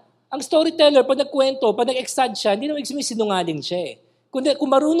ba? Ang storyteller, pag nagkwento, pag nag-exag siya, hindi naman sinungaling siya eh. Kung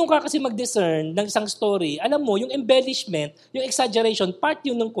marunong ka kasi mag-discern ng isang story, alam mo, yung embellishment, yung exaggeration, part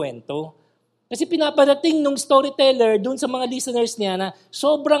yun ng kwento. Kasi pinaparating ng storyteller dun sa mga listeners niya na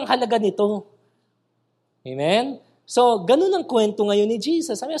sobrang halaga nito. Amen? So, ganun ang kwento ngayon ni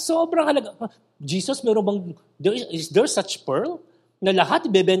Jesus. Sabi niya, sobrang halaga. Jesus, is there such pearl? Na lahat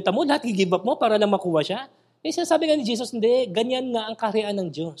ibebenta mo, lahat i-give up mo para lang makuha siya? Sinasabi nga ni Jesus, hindi, ganyan nga ang kaharian ng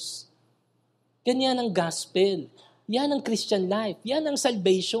Diyos. Ganyan ang gospel. Yan ang Christian life. Yan ang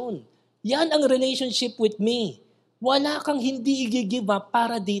salvation. Yan ang relationship with me. Wala kang hindi i-give up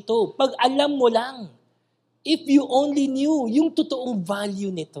para dito. Pag alam mo lang, if you only knew yung totoong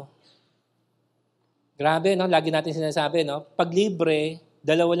value nito. Grabe, no? Lagi natin sinasabi, no? Pag libre,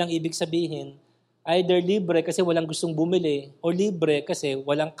 dalawa lang ibig sabihin. Either libre kasi walang gustong bumili o libre kasi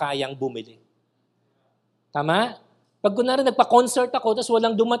walang kayang bumili. Tama? Pag kunwari nagpa-concert ako tapos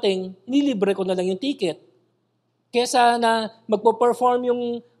walang dumating, nilibre ko na lang yung ticket. Kesa na magpo-perform yung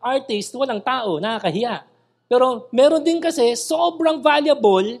artist, walang tao, nakakahiya. Pero meron din kasi sobrang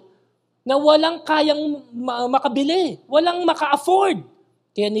valuable na walang kayang makabili, walang maka-afford.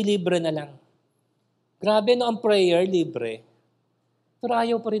 Kaya nilibre na lang. Grabe no, ang prayer, libre. Pero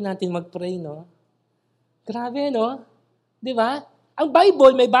ayaw pa rin natin mag-pray, no? Grabe, no? Di ba? Ang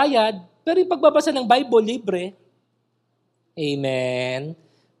Bible may bayad, pero yung pagbabasa ng Bible, libre. Amen?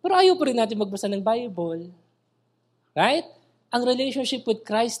 Pero ayaw pa rin natin magbasa ng Bible. Right? Ang relationship with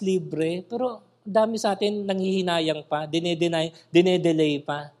Christ libre, pero dami sa atin nanghihinayang pa, dinedelay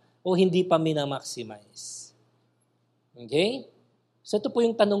pa, o hindi pa minamaximize. Okay? So ito po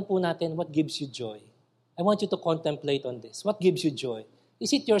yung tanong po natin, what gives you joy? I want you to contemplate on this. What gives you joy?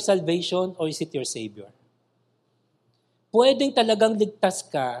 Is it your salvation or is it your Savior? Pwedeng talagang ligtas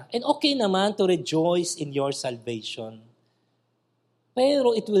ka, and okay naman to rejoice in your salvation.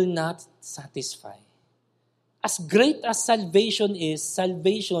 Pero it will not satisfy. As great as salvation is,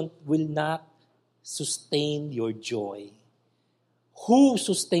 salvation will not sustain your joy. Who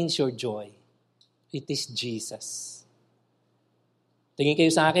sustains your joy? It is Jesus. Tingin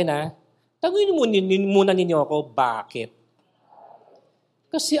kayo sa akin, ha? Tanungin muna ninyo ako, bakit?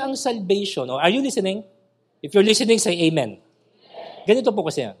 Kasi ang salvation, are you listening? If you're listening, say amen. Ganito po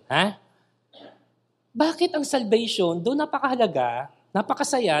kasi yan. Ha? Bakit ang salvation, doon napakahalaga,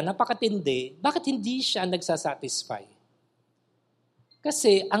 napakasaya, napakatindi, bakit hindi siya nagsasatisfy?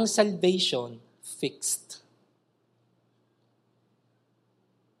 Kasi ang salvation, fixed.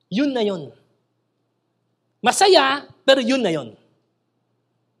 Yun na yun. Masaya, pero yun na yun.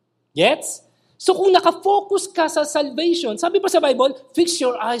 Gets? So kung nakafocus ka sa salvation, sabi pa sa Bible, fix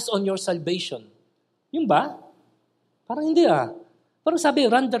your eyes on your salvation. Yun ba? Parang hindi Parang sabi,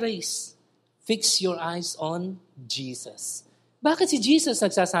 run the race. Fix your eyes on Jesus. Bakit si Jesus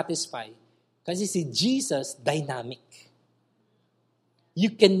nagsasatisfy? Kasi si Jesus dynamic.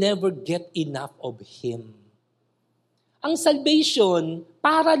 You can never get enough of Him. Ang salvation,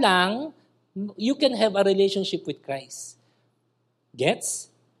 para lang, you can have a relationship with Christ. Gets?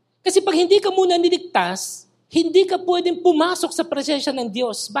 Kasi pag hindi ka muna niligtas, hindi ka pwedeng pumasok sa presensya ng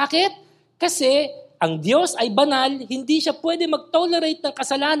Diyos. Bakit? Kasi ang Diyos ay banal, hindi siya pwede mag-tolerate ng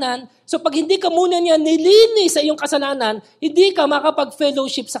kasalanan. So pag hindi ka muna niya nilinis sa iyong kasalanan, hindi ka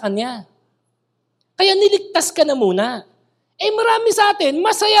makapag-fellowship sa Kanya. Kaya niligtas ka na muna. Marami sa atin,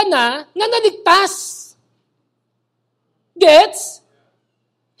 masaya na naligtas. Gets?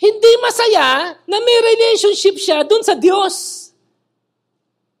 Hindi masaya na may relationship siya dun sa Diyos.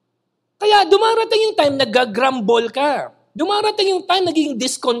 Kaya dumarating yung time nag-grumble ka. Dumarating yung time naging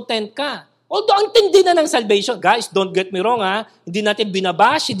discontent ka. Although ang tindi na ng salvation, guys, don't get me wrong hindi natin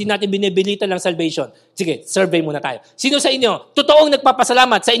binabash, hindi natin binibilita ng salvation. Sige, survey muna tayo. Sino sa inyo, totoong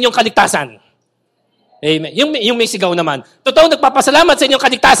nagpapasalamat sa inyong kaligtasan? Amen. Yung may sigaw naman. Totoong nagpapasalamat sa inyong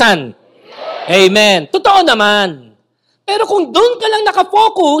kaligtasan? Amen. Totoo naman. Pero kung doon ka lang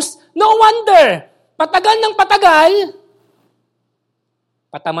nakafocus, no wonder, patagal ng patagal,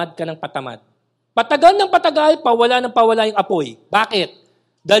 patamad ka ng patamad. Patagal ng patagal, pawala ng pawala yung apoy. Bakit?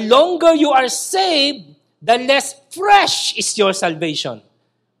 The longer you are saved, the less fresh is your salvation.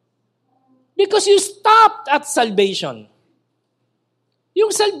 Because you stopped at salvation.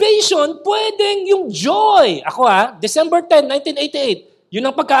 Yung salvation, pwedeng yung joy. Ako December 10, 1988, yun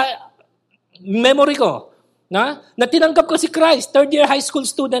ang memory ko. Na tinanggap ko si Christ, third year high school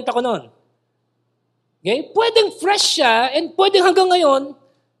student ako noon. Okay? Pwedeng fresh siya, and pwedeng hanggang ngayon,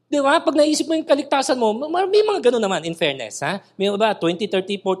 di ba? Pag naisip mo yung kaligtasan mo, may mga gano'n naman, in fairness. May ba, 20,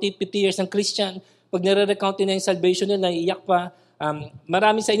 30, 40, 50 years ng Christian, pag nire-recount nila yung salvation nila, naiiyak pa.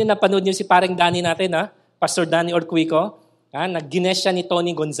 Marami sa inyo napanood niyo si parang Danny natin, Pastor Danny Orquico. Nag-gines siya ni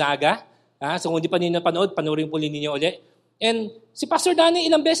Tony Gonzaga. So kung di pa ninyo napanood, panoorin po ninyo ulit. And si Pastor Danny,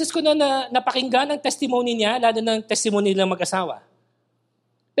 ilang beses ko na napakinggan ang testimony niya, lalo ng testimony nilang mag-asawa.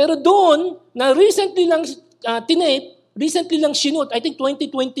 Pero doon, na recently lang recently lang sinut, I think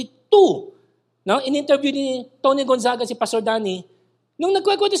 2022, in-interview ni Tony Gonzaga si Pastor Danny. Nung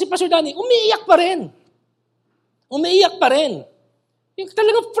nagkwento si Pastor Danny, umiiyak pa rin. Yung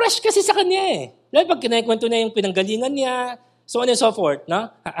talagang fresh kasi sa kanya Lalo pag kinakwento niya yung pinanggalingan niya, so on and so forth.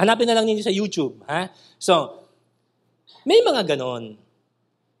 Hanapin na lang ninyo sa YouTube. So, may mga ganon.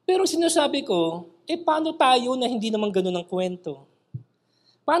 Pero sinasabi ko, paano tayo na hindi naman ganon ang kwento?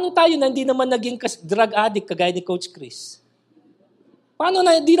 Paano tayo na hindi naman naging drug addict kagaya ni Coach Chris? Paano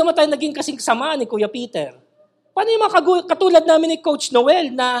na hindi naman tayo naging kasing sama ni Kuya Peter? Paano yung mga katulad namin ni Coach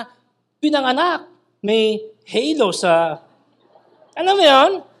Noel na pinanganak, may halo sa... Alam mo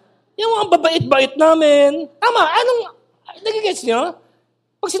yun? Yung mga babait-bait namin. Tama, nagigets nyo?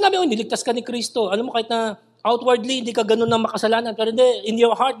 Pag sinabi, niligtas ka ni Kristo, alam mo kahit na outwardly, hindi ka ganun na makasalanan. Pero hindi, in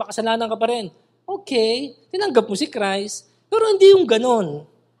your heart, makasalanan ka pa rin. Okay, tinanggap mo si Christ, pero hindi yung ganun.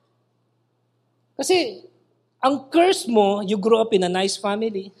 Kasi, ang curse mo, you grew up in a nice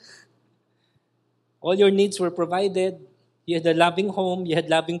family. All your needs were provided. You had a loving home, you had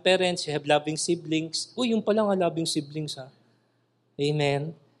loving parents, you have loving siblings. Yung pala nga loving siblings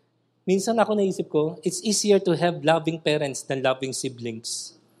Amen. Minsan ako naisip ko, it's easier to have loving parents than loving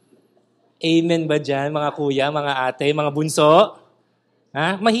siblings. Amen ba dyan, mga kuya, mga ate, mga bunso?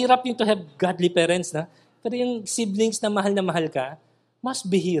 Mahirap yung to have godly parents, Pero yung siblings na mahal ka, mas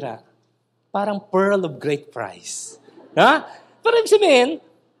bihira. Parang pearl of great price. Pero ibig sabihin,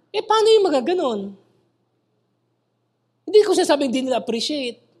 paano yung mga ganon? Hindi ko sinasabing hindi nila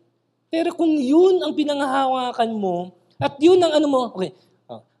appreciate. Pero kung yun ang pinanghahawakan mo, at yun ang okay.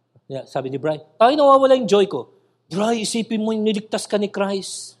 Sabi ni Bri, tayo nawawala yung joy ko. Bri, isipin mo yung niligtas ka ni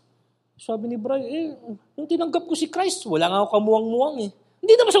Christ. Sabi ni Bri, nung tinanggap ko si Christ, wala nga ako kamuwang-muwang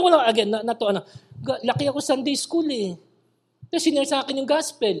Hindi naman siya wala, again, laki ako Sunday school Tapos sinare sa akin yung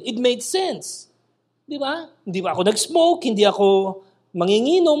gospel. It made sense. Di ba? Hindi ba ako nag-smoke, hindi ako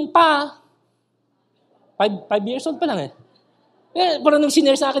manginginom pa. 5 years old pa lang Parang nung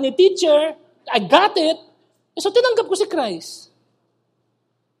sinare sa akin yung teacher, I got it. So, tinanggap ko si Christ.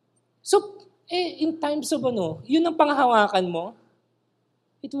 So, in times of yun ang panghahawakan mo,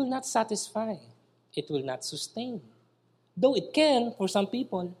 it will not satisfy. It will not sustain. Though it can for some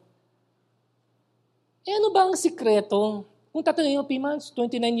people. Ano ba ang sikreto? Kung tatanungin mo, Pimans,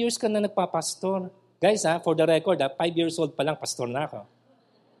 29 years ka na nagpapastor. Guys, for the record, 5 years old pa lang, pastor na ako.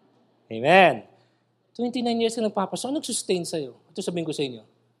 Amen. 29 years ka nagpapastor, ano nag-sustain sa'yo? Ito sabihin ko sa inyo,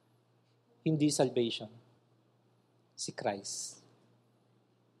 hindi salvation. Si Christ.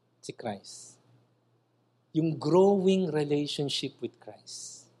 Si Christ. Yung growing relationship with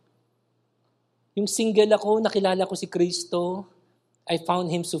Christ. Yung single ako, nakilala ko si Kristo, I found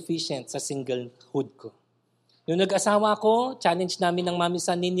Him sufficient sa singlehood ko. Yung nag-asawa ko, challenge namin ng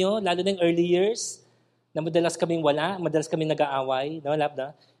mami-san ninyo, lalo na yung early years, na madalas kaming madalas kaming nag-aaway, no, lab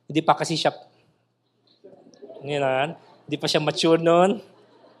na. Hindi pa kasi siya, hindi pa siya mature noon.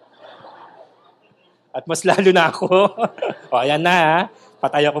 At mas lalo na ako. O, ayan na,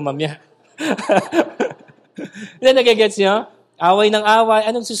 patay ako mamaya. Hindi, nagigets nyo? Away ng away,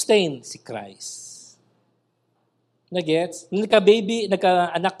 anong sustain? Si Christ. Nagigets? Nung nagka-baby,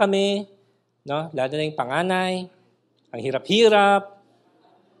 nagka-anak kami, no? Lalo na yung panganay, ang hirap-hirap.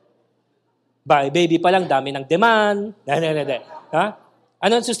 Baby pa lang, dami ng demand. Ha?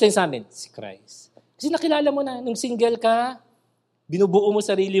 Ano ang sustain sa amin? Si Christ. Kasi nakilala mo na, nung single ka, binubuo mo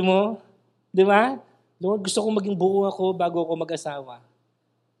sarili mo. Di ba? Lord, gusto kong maging buo ako bago ako mag-asawa.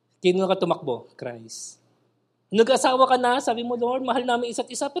 Kino ka tumakbo? Christ. Nag-asawa ka na, sabi mo, Lord, mahal namin isa't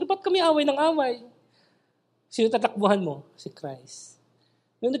isa, pero ba't kami away ng away? Sino tatakbuhan mo? Si Christ.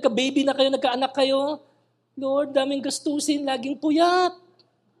 Nung nagka-baby na kayo, nagka-anak kayo, Lord, daming gastusin, laging puyat.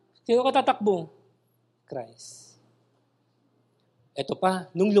 Sino ka tatakbo? Christ. Eto pa,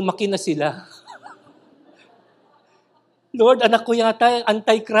 nung lumaki na sila, Lord, anak ko yata,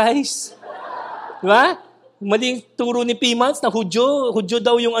 anti-Christ. Diba? Maling turo ni Pimans na Hudyo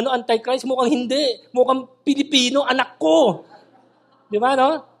daw yung anti-Christ. Mukhang hindi. Mukhang Pilipino, anak ko. Diba,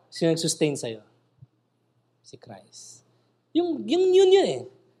 no? Sino nag-sustain sa'yo? Si Christ. Yun eh.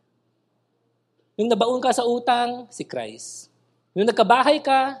 Yung nabaon ka sa utang, si Christ. Yung nagkabahay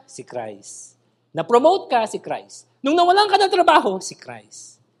ka, si Christ. Na-promote ka, si Christ. Nung nawalan ka ng trabaho, si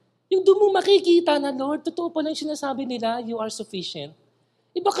Christ. Yung doon mo makikita na, Lord, totoo pala yung sinasabi nila, you are sufficient.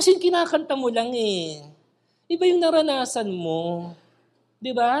 Iba kasi yung kinakanta mo lang eh. Iba yung naranasan mo.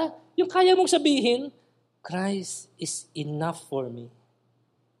 Di ba? Yung kaya mong sabihin, Christ is enough for me.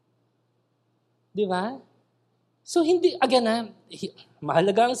 Di ba? So hindi, again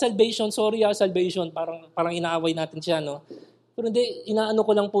mahalaga ang salvation. Sorry salvation, parang inaaway natin siya, no? Pero hindi, inaano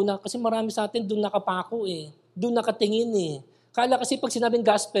ko lang po na, kasi marami sa atin doon nakapako eh. Doon nakatingin eh. Kala kasi pag sinabing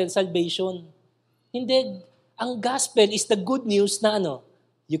gospel, salvation. Hindi. Ang gospel is the good news na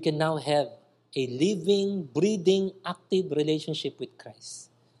you can now have a living, breathing, active relationship with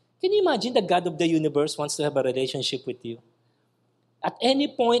Christ. Can you imagine the God of the universe wants to have a relationship with you? At any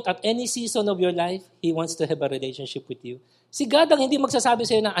point, at any season of your life, He wants to have a relationship with you. Si God ang hindi magsasabi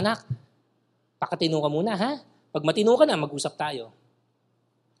sa'yo na, anak, pakatino ka muna, ha? Pag matino ka na, mag-usap tayo.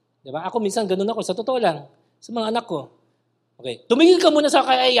 Diba? Ako minsan ganun ako, sa totoo lang, sa mga anak ko. Okay, tumigil ka muna sa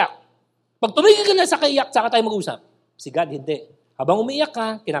kaiyak. Pag tumigil ka na sa kaiyak, saka tayo mag-usap. Si God, hindi. Habang umiiyak ka,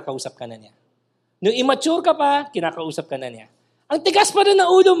 kinakausap ka na niya. Nung immature ka pa, kinakausap ka na niya. Ang tigas pa rin ng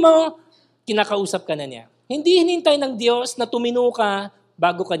ulo mo, kinakausap ka na niya. Hindi hinintay ng Diyos na tumino ka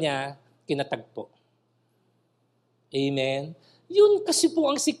bago ka niya kinatagpo. Amen? Yun kasi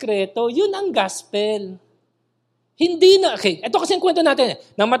po ang sikreto. Yun ang gospel. Hindi na, okay, ito kasi ang kwento natin.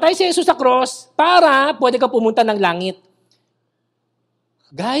 Namatay si Jesus sa cross para pwede ka pumunta ng langit.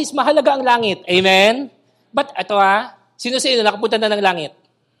 Guys, mahalaga ang langit. Amen? But ito sino-sino nakapunta na ng langit?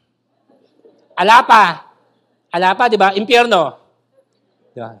 Alapa, di ba? Impyerno.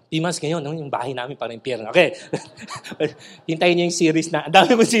 Di ba? Pimans ngayon, yung bahay namin parang impyerno. Okay. Hintayin niyo yung series na, ang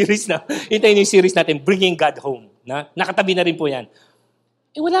dami kong series na, hintayin niyo yung series natin, Bringing God Home. Nakatabi na rin po yan.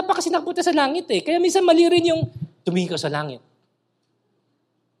 Wala pa kasi nakapunta sa langit eh. Kaya minsan mali rin yung tumingin ka sa langit.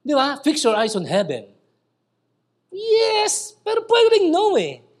 Di ba? Fix your eyes on heaven. Yes, pero pwede rin no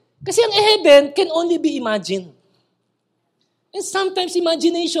eh. Kasi ang heaven can only be imagined. And sometimes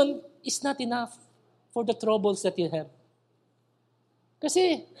imagination is not enough for the troubles that you have.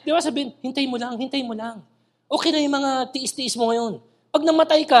 Kasi, di ba sabihin, hintay mo lang. Okay na yung mga tiis-tiis mo ngayon. Pag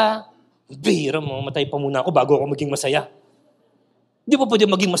namatay ka, bihira mo, matay pa muna ako bago ako maging masaya. Di ba pwede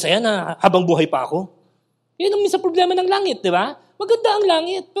maging masaya na habang buhay pa ako? Yan ang minsan problema ng langit, di ba? Maganda ang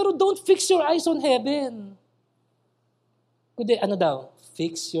langit, pero don't fix your eyes on heaven. Kundi,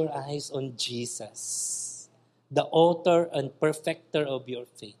 fix your eyes on Jesus. the author and perfecter of your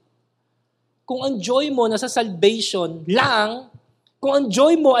faith. Kung ang joy mo nasa salvation lang, kung ang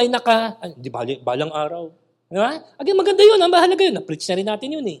joy mo ay di balang araw. Di ba? Again, maganda yun. Ang mahalaga yun. Na-preach na rin natin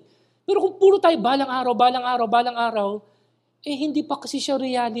yun eh. Pero kung puro tayo balang araw, hindi pa kasi siya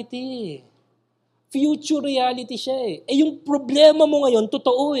reality. Future reality siya eh. Yung problema mo ngayon,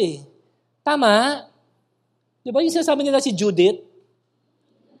 totoo eh. Tama? Di ba yung sinasabi nila si Judith?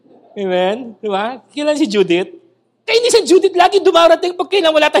 Amen? Di ba? Kailan si Judith? Kaya hindi si Judith lagi dumarating pag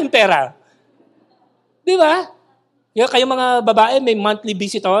kailan wala tayong pera. Di ba? Kayo mga babae, may monthly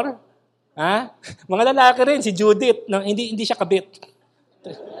visitor? Ha? Mga lalaki rin, si Judith, hindi siya kabit.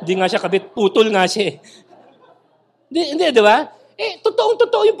 Hindi nga siya kabit, putol nga siya. Hindi, di ba?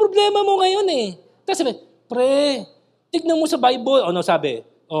 Totoong-totoo yung problema mo ngayon eh. Tapos sabi, pre, tignan mo sa Bible. Ano sabi?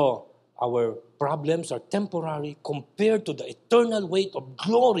 Our problems are temporary compared to the eternal weight of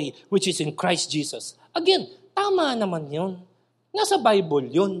glory which is in Christ Jesus. Again, tama naman yun. Nasa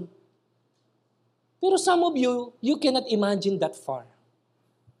Bible yun. Pero some of you cannot imagine that far.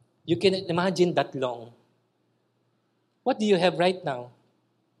 You cannot imagine that long. What do you have right now?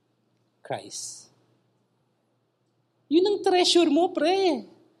 Christ. Yun ang treasure mo, pre.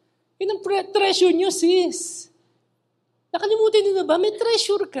 Yun ang treasure nyo, sis. Nakalimutan nyo na ba? May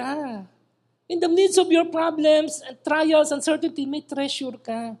treasure ka. In the midst of your problems and trials, uncertainty, may treasure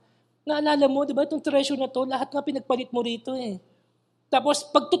ka. Naalala mo, di ba, itong treasure na to, lahat nga pinagpalit mo rito eh. Tapos,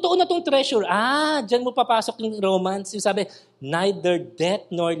 pag totoo na itong treasure, dyan mo papasok yung Romans. Yung sabi, neither death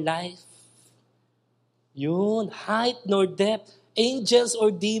nor life. Yun, height nor depth, angels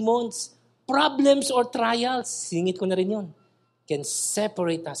or demons, problems or trials, singit ko na rin yun, can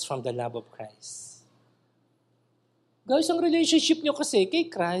separate us from the love of Christ. Guys, ang relationship nyo kasi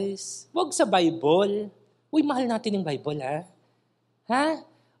kay Christ, wag sa Bible. Uy, mahal natin yung Bible, ha? Ha?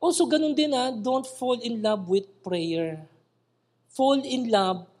 Also, ganun din, don't fall in love with prayer. Fall in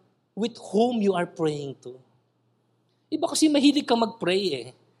love with whom you are praying to. Iba kasi mahilig ka mag-pray eh.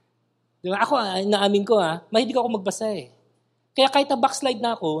 Diba? Ako, naamin ko mahilig ako magbasa eh. Kaya kahit na-backslide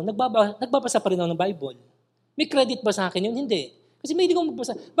na ako, nagbabasa pa rin ako ng Bible. May credit ba sa akin yun? Hindi. Kasi mahilig ako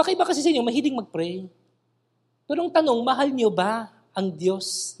magbasa. Baka iba kasi sa inyo, mahilig mag-pray. Pero ang tanong, mahal niyo ba ang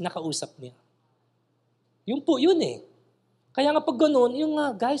Diyos na kausap niya? Yun po, yun eh. Kaya nga pag ganun,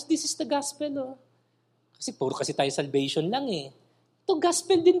 guys, this is the gospel. Kasi puro kasi tayo salvation lang eh. Ito,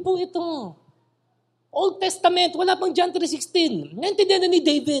 gospel din po ito. Old Testament, wala pang John 3:16. Naintindihan na ni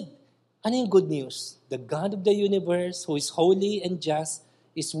David. Ano yung good news? The God of the universe, who is holy and just,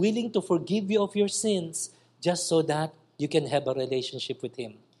 is willing to forgive you of your sins just so that you can have a relationship with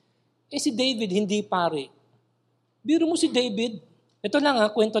Him. Si David, hindi pare. Biro mo si David. Ito lang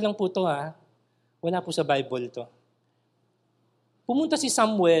kwento lang po to Wala po sa Bible to. Pumunta si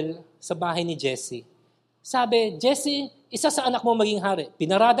Samuel sa bahay ni Jesse. Sabi, Jesse, isa sa anak mo maging hari.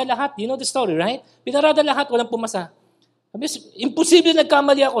 Pinarada lahat. You know the story, right? Pinarada lahat, walang pumasa. Sabi, imposible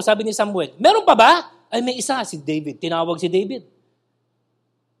nagkamali ako, sabi ni Samuel. Meron pa ba? Ay, may isa, si David. Tinawag si David.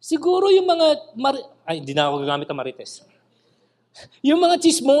 Siguro yung mga, hindi na ako gagamit ng marites. Yung mga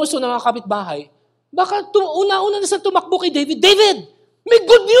chismoso na mga kapitbahay, baka una-una na sa tumakbo kay David. David, may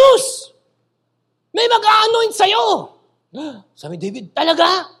good news! May mag-a-anoint sa'yo! Sabi David,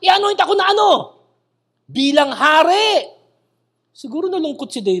 talaga? I-anoint ako na ano? Bilang hari. Siguro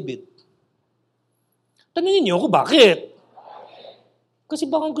nalungkot si David. Tanungin niyo ako, bakit? Kasi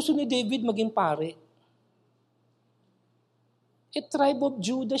baka gusto ni David maging pare. Tribe of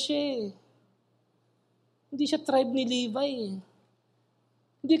Judah siya. Hindi siya tribe ni Levi.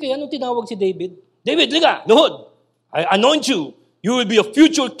 Hindi kaya nung tinawag si David, David, liga, luhod. I anoint you. You will be a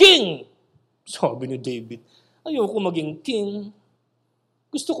future king. Sabi ni David, ayoko maging king.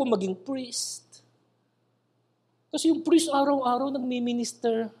 Gusto ko maging priest. Kasi yung priest araw-araw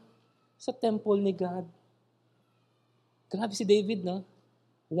nagmi-minister sa temple ni God. Grabe si David, no?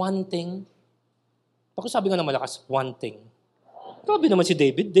 One thing. Bakit sabi nga na malakas, one thing. Grabe naman si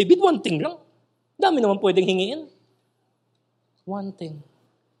David. David, one thing lang. Dami naman pwedeng hingiin. One thing.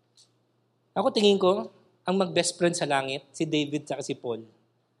 Ako tingin ko, ang mag-best friend sa langit, si David at si Paul.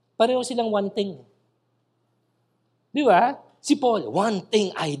 Pareho silang one thing. Di ba? Si Paul, one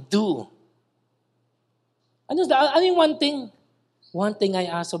thing I do. Ano yung one thing? One thing I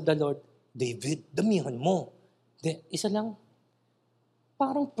ask of the Lord, David, damihan mo. Isa lang.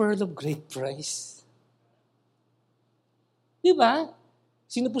 Parang pearl of great price. Di ba?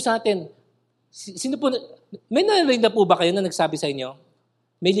 Sino po sa atin? May narinig na po ba kayo na nagsabi sa inyo,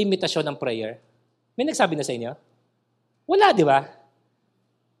 may limitasyon ng prayer? May nagsabi na sa inyo? Wala, di ba?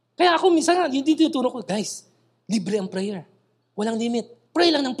 Kaya ako minsan, yung tinuturo ko, guys, libre ang prayer. Walang limit. Pray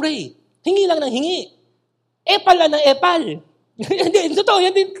lang ng pray. Hingi lang ng hingi. Epal na ng epal. Hindi, totoo,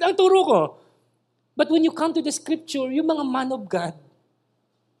 yan din ang turo ko. But when you come to the scripture, yung mga man of God,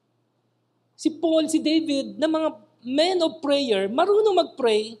 si Paul, si David, na mga men of prayer, marunong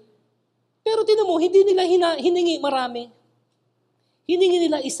mag-pray, pero tinan mo, hindi nila hiningi marami. Hiningi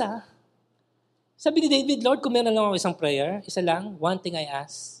nila isa. Sabi ni David, Lord, kung meron lang ako isang prayer, isa lang, one thing I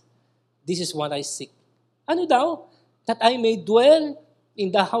ask, this is what I seek. Ano daw? That I may dwell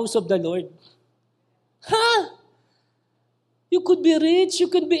in the house of the Lord. Ha? You could be rich, you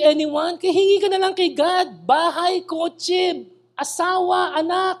could be anyone. Kaya hingi ka na lang kay God. Bahay, kotse, asawa,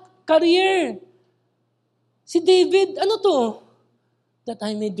 anak, career. Si David, ano to? That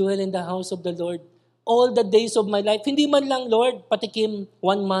I may dwell in the house of the Lord all the days of my life. Hindi man lang, Lord, patikim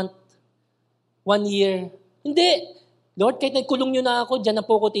 1 month, 1 year. Hindi. Lord, kahit nagkulong nyo na ako, dyan na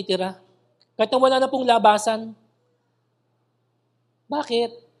po ako titira. Kahit na wala na pong labasan.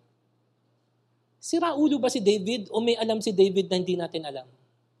 Bakit? Sira ulo ba si David o may alam si David na hindi natin alam?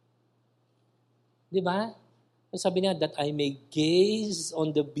 Di ba? Sabi niya, that I may gaze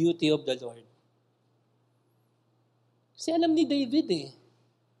on the beauty of the Lord. Kasi alam ni David eh.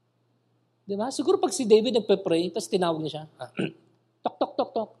 Di ba? Siguro pag si David nagpe-pray, tapos tinawag niya siya, tok, tok, tok,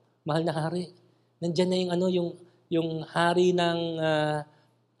 tok, mahal na hari. Nandiyan na yung hari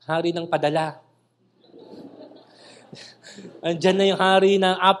ng padala. Nandiyan na yung hari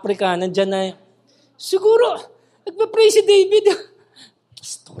ng Africa, nandiyan na siguro, nagpa-pray si David.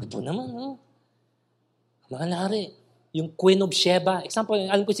 Storbo naman, no? Mahal na hari. Yung Queen of Sheba. Example,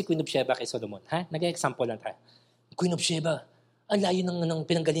 alam ko si Queen of Sheba kay Solomon. Ha? Nag-example lang tayo. Queen of Sheba. Ang layo ng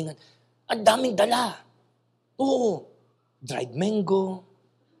pinanggalingan. Ang daming dala. Oo. Dried mango,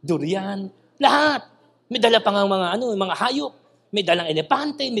 durian, lahat. May dala pa nga mga hayop. May dalang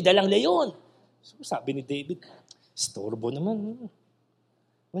elepante, may dalang leon. So, sabi ni David, storbo naman.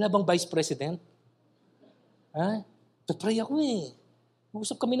 Wala bang vice president? Ha? Pray ako eh.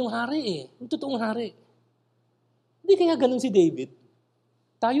 Mag-usap kami ng hari eh. Yung totoong hari. Hindi kaya ganun si David.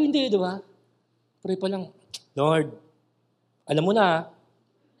 Tayo hindi, di ba? Pray pa lang, Lord, alam mo na,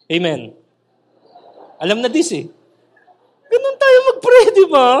 amen. Alam na this eh. Ganun tayo mag-pray, di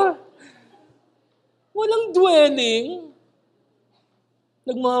ba? Walang dwelling.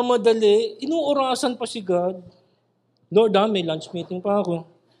 Nagmamadali. Inuurasan pa si God. Lord, may lunch meeting pa ako.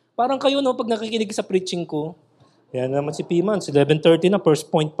 Parang kayo, no, pag nakikinig sa preaching ko, yan naman si Piman, 11:30 na, first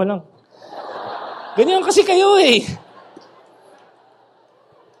point pa lang. Ganyan kasi kayo eh.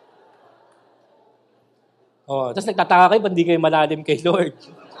 Oh, tapos nagtataka kayo, hindi kayo malalim kay Lord.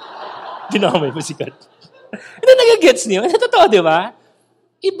 Dinamay mo si God. Hindi nagagets niyo. Totoo, di ba?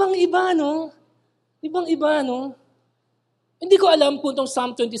 Ibang-iba, no? Ibang-iba, no? Hindi ko alam kung itong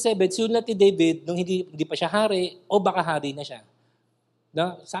Psalm 27, sulat ni David, nung hindi pa siya hari, o baka hari na siya.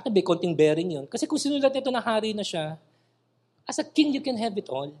 No? Sa akin, may konting bearing yun. Kasi kung sinulat ito na hari na siya, as a king, you can have it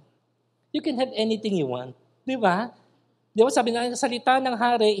all. You can have anything you want. Di ba? Di ba sabi nga, salita ng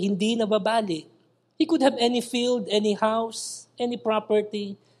hari, hindi nababali. He could have any field, any house, any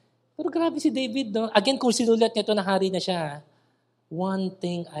property. Pero grabe si David, no? Again, kung sinulat niya ito na hari na siya, one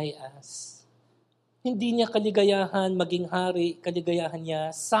thing I ask. Hindi niya kaligayahan maging hari, kaligayahan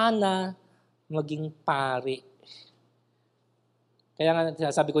niya sana maging pari. Kaya nga,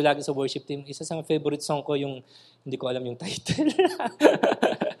 sabi ko lagi sa worship team, isa sa favorite song ko, yung, hindi ko alam yung title,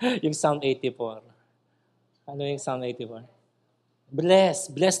 yung Psalm 84. Ano yung Psalm 84?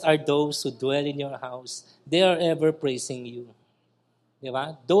 Blessed are those who dwell in your house. They are ever praising you.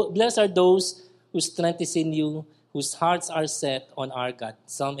 Diba? Blessed are those whose strength is in you, whose hearts are set on our God.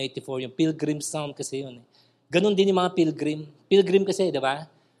 Psalm 84, yung pilgrim psalm kasi yun. Ganon din yung mga pilgrim. Pilgrim kasi, diba?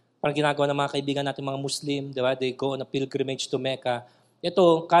 Parang ginagawa ng mga kaibigan natin, mga Muslim, diba? They go on a pilgrimage to Mecca.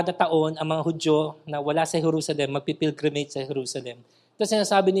 Ito, kada taon, ang mga Hudyo na wala sa Jerusalem, magpipilgrimage sa Jerusalem. Tapos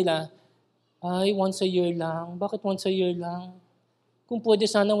sinasabi nila, ay, once a year lang. Bakit once a year lang? Kung pwede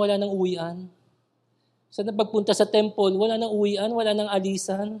sana wala nang uwian. Sana pagpunta sa temple, wala nang uwian, wala nang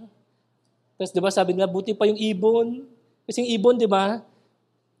alisan. Tapos diba sabi nila, buti pa yung ibon. Kasi yung ibon, diba?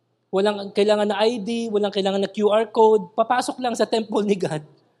 Walang kailangan na ID, walang kailangan na QR code. Papasok lang sa temple ni God.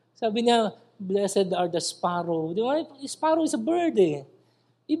 Sabi niya, blessed are the sparrow. Di ba? Sparrow is a bird eh.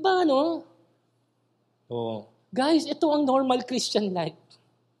 Iba, no? Oh. Guys, ito ang normal Christian life.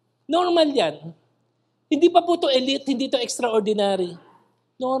 Normal yan. Hindi pa po ito elite, hindi ito extraordinary.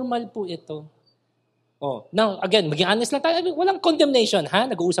 Normal po ito. Oh. Now, again, maging honest lang tayo. Walang condemnation, ha?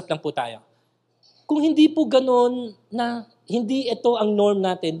 Nag-uusap lang po tayo. Kung hindi po ganun na hindi ito ang norm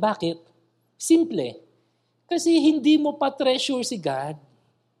natin, bakit? Simple. Kasi hindi mo pa treasure si God.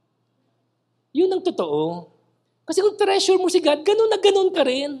 Yun ang totoo. Kasi kung treasure mo si God, ganun na ganun ka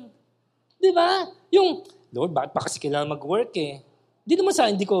rin. Di ba? Yung Lord, bakit pa kasi kailangan mag-work eh? Hindi naman sa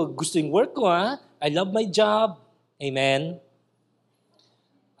hindi ko gusto yung work ko, ha? I love my job. Amen?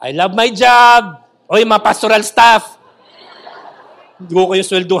 I love my job. O yung mga pastoral staff. Hindi ko kayo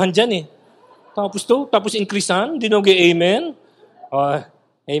swelduhan dyan eh. Tapos increasean, hindi nag amen. Oh,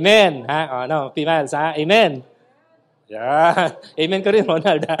 amen. Ha? No, females, ha? Amen. Yeah. Amen ka rin,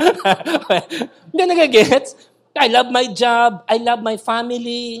 Ronald. Hindi nagagets. I love my job. I love my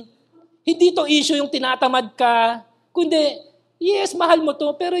family. Hindi to issue yung tinatamad ka. Kundi, yes, mahal mo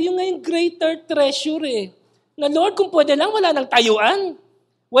to, pero yung ngayon greater treasure eh. Na Lord, kung pwede lang, wala nang tayuan.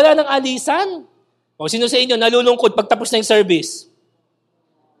 Wala nang alisan. O sino sa inyo nalulungkot pagtapos na yung service?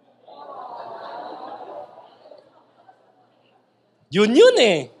 Yun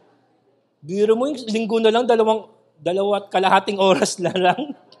eh. Biro mo yung linggo na lang, dalawa at kalahating oras na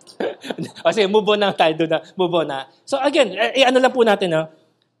lang. Kasi move on na tayo doon na. Move on na. So again, ano lang po natin ha.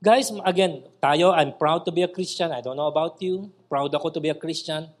 Guys, again, I'm proud to be a Christian. I don't know about you. Proud ako to be a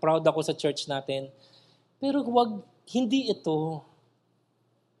Christian. Proud ako sa church natin. Pero hindi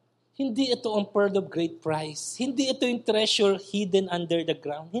ito ang pearl of great price. Hindi ito yung treasure hidden under the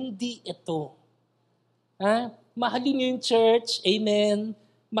ground. Hindi ito. Ha? Mahalin niyo yung church. Amen.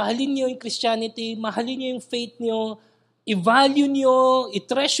 Mahalin niyo yung Christianity. Mahalin niyo yung faith niyo. I-value niyo.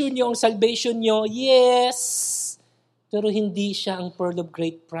 I-treasure niyo ang salvation niyo. Yes. Pero hindi siya ang pearl of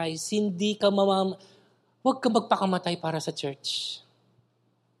great price. Huwag ka magpakamatay para sa church.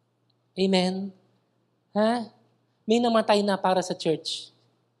 Amen. Ha? May namatay na para sa church.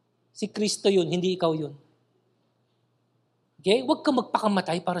 Si Kristo yun, hindi ikaw yun. Okay? Huwag ka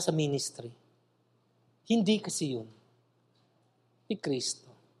magpakamatay para sa ministry. Hindi kasi yun. Si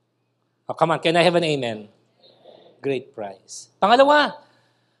Kristo. Oh, come on, can I have an amen? Great prize. Pangalawa,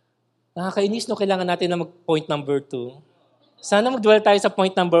 nakakainis no, kailangan natin na mag-point number 2. Sana mag-dwell tayo sa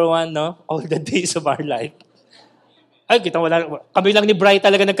point number 1, no? All the days of our life. Ay, kami lang ni Bri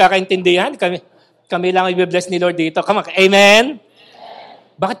talaga nagkakaintindihan. Kami lang i-bless ni Lord dito. Come on, amen?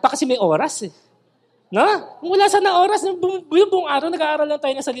 Bakit pa kasi may oras eh? No? Wala sana oras. Buong araw, nag-aaral lang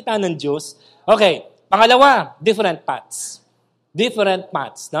tayo ng salita ng Diyos. Okay, pangalawa, different paths. Different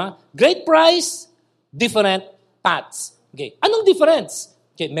paths. No? Great prize, different paths. Okay, anong difference?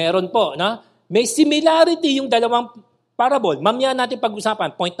 Okay, meron po. No? May similarity yung dalawang parable. Mamaya natin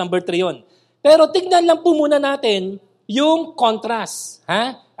pag-usapan. Point number 3 yun. Pero tignan lang po muna natin yung contrast.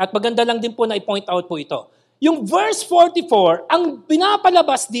 Ha? At maganda lang din po na i-point out po ito. Yung verse 44, ang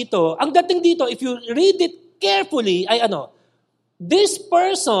pinapalabas dito, ang dating dito, if you read it carefully, ay this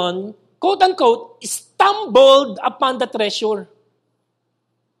person, quote-unquote, stumbled upon the treasure.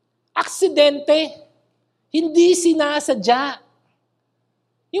 Aksidente. Hindi sinasadya.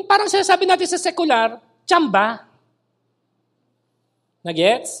 Yung parang sinasabi natin sa secular, tsamba.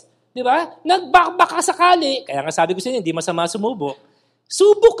 Nagets? Di ba? Nagbaka sakali. Kaya nga sabi ko sa inyo, hindi masama sumubok.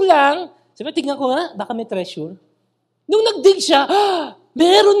 Subok lang. Sabi, tignan ko nga, baka may treasure. Nung nagdig siya,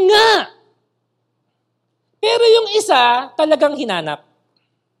 meron nga. Pero yung isa, talagang hinanap.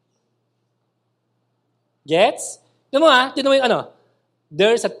 Gets? Tignan mo yung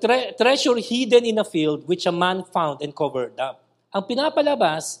There's a treasure hidden in a field which a man found and covered up. Ang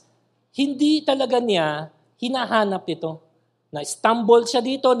pinapalabas, hindi talaga niya hinahanap ito. Na-stumble siya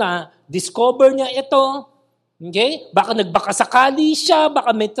dito, na-discover niya ito. Okay? Baka nagbakasakali siya,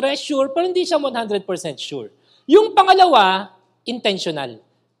 baka may treasure, pero hindi siya 100% sure. Yung pangalawa, intentional.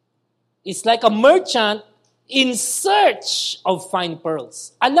 It's like a merchant in search of fine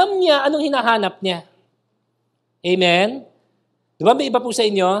pearls. Alam niya anong hinahanap niya. Amen? Di ba may iba po sa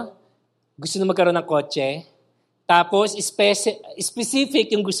inyo, gusto na magkaroon ng kotse, tapos specific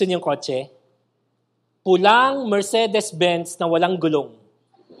yung gusto niyong kotse, pulang Mercedes-Benz na walang gulong.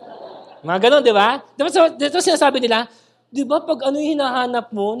 Mga ganon, di ba? Dito sinasabi nila, di ba pag ano yung hinahanap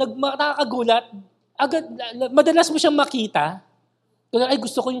mo, nakakagulat, agad, madalas mo siyang makita. Ay,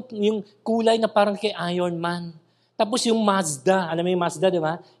 gusto ko yung kulay na parang kay Iron Man. Tapos yung Mazda, alam mo yung Mazda, di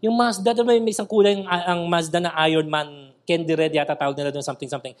ba? Yung Mazda, di ba may isang kulay ang Mazda na Iron Man, Candy Red yata tawag nila doon, something.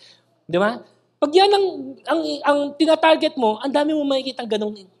 Di ba? Pag yan ang tinatarget mo, ang dami mo makikita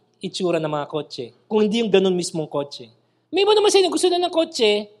ganong itsura ng mga kotse. Kung hindi yung ganon mismong kotse. May iba naman sa inyo, gusto na ng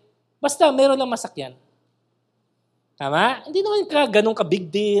kotse, basta meron lang masakyan. Tama? Hindi naman ganun ka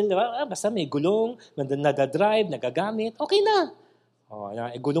big deal. Diba? Basta may gulong, nadadrive, nagagamit, okay na.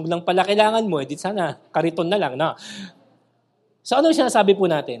 Gulong lang pala kailangan mo, di sana, kariton na lang. No? So ano yung sinasabi po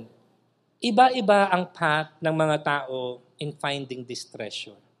natin? Iba-iba ang path ng mga tao in finding this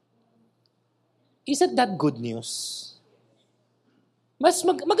treasure. Isn't that good news? Mas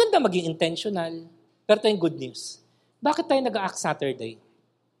maganda maging intentional, pero ito yung good news. Bakit tayo nag-a-act Saturday?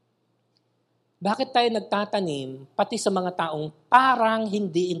 Bakit tayo nagtatanim pati sa mga taong parang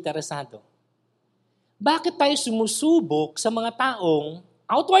hindi interesado? Bakit tayo sumusubok sa mga taong,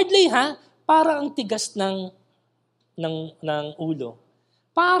 outwardly parang ang tigas ng ulo?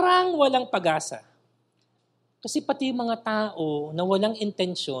 Parang walang pag-asa. Kasi pati mga tao na walang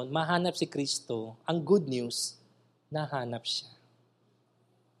intensyon, mahanap si Kristo, ang good news, nahanap siya.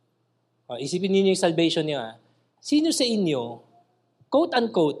 Isipin niyo yung salvation niyo. Sino sa inyo,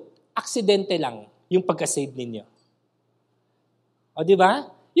 quote-unquote, aksidente lang yung pagka-save ninyo? Di ba?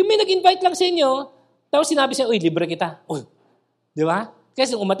 Yung may nag-invite lang sa inyo, tapos sinabi siya, uy, libre kita. Di ba?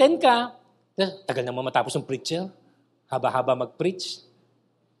 Kasi umaten ka, tagal naman matapos yung preacher. Haba-haba mag-preach.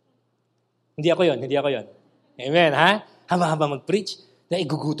 Hindi ako yon. Amen, Haba-haba mag-preach. Dahil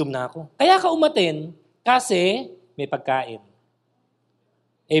gugutom na ako. Kaya ka umaten kasi may pagkain.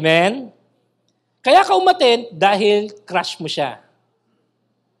 Amen? Kaya ka umaten dahil crush mo siya.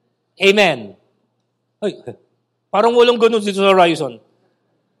 Amen. Ay, parang walang ganun dito sa Horizon.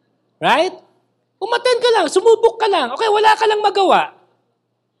 Right? Umaten ka lang, sumubok ka lang. Okay, wala ka lang magawa.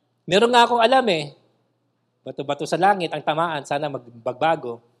 Meron nga akong alam bato-bato sa langit ang tamaan, sana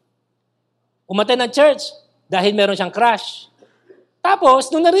magbago. Umaten ng church dahil meron siyang crush. Tapos,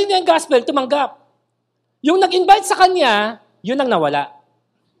 nung narinig niya yung gospel, tumanggap. Yung nag-invite sa kanya, yun ang nawala.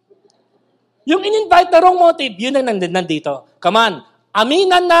 Yung in-invite na wrong motive, yun ang nandito. Come on,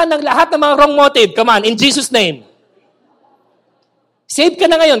 aminan na ng lahat ng mga wrong motive. Come on, in Jesus' name. Save ka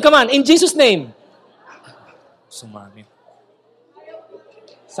na ngayon. Come on, in Jesus' name. Sumami.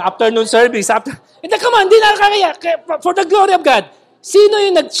 Sa afternoon service, hindi, come on, hindi na kaya. For the glory of God. Sino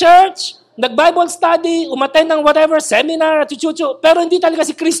yung nag-church, nag-Bible study, umattend ng whatever, seminar, chuchuchu, pero hindi talaga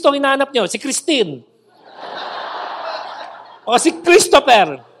si Kristo ang hinahanap nyo, si Christine. O si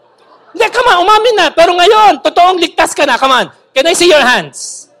Christopher. Hindi, come on, umamin na. Pero ngayon, totoong ligtas ka na. Come on, can I see your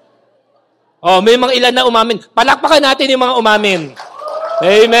hands? May mga ilan na umamin. Palakpakan natin yung mga umamin.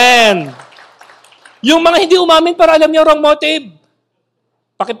 Amen. Yung mga hindi umamin para alam niyo wrong motive.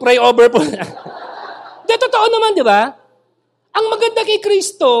 Paki-pray over po. Hindi, totoo naman, di ba? Ang maganda kay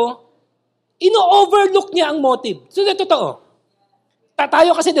Kristo, ino-overlook niya ang motive. So, di, totoo.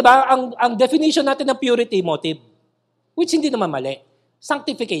 Tayo kasi, di ba, ang definition natin ng purity, motive. Which hindi naman mali.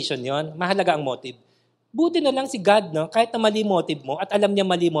 Sanctification yon, mahalaga ang motive. Buti na lang si God, kahit na mali motive mo, at alam niya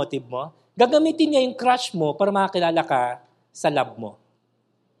mali motive mo, gagamitin niya yung crush mo para makakilala ka sa love mo.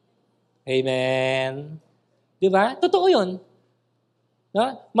 Amen. Di ba? Totoo yun.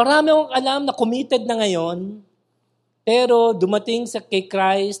 Marami akong alam na committed na ngayon, pero dumating kay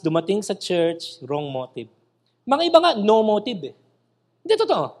Christ, dumating sa church, wrong motive. Mga iba nga, no motive Hindi,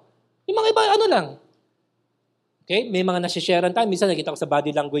 totoo. Yung mga iba, lang. Okay? May mga nasisharean tayo. Minsan nakita ko sa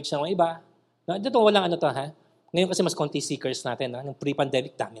body language ng mga iba. Dito walang Ngayon kasi mas konti seekers natin. Nung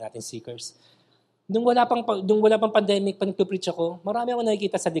pre-pandemic, dami natin seekers. Nung wala pang pandemic, pag nagpo-preach ako, marami ako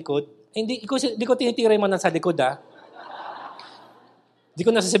nakikita sa likod. Hindi ko tinitira yung mga nasa likod, Hindi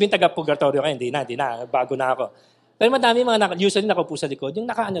ko nasasabihin taga-purgatorio kayo. Hindi na. Bago na ako. Pero madami usually nakaupo sa likod, yung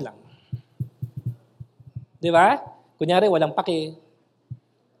lang. Di ba? Kunyari, walang pake.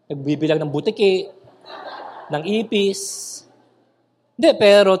 Nagbibilang ng butiki, ng ipis. Hindi,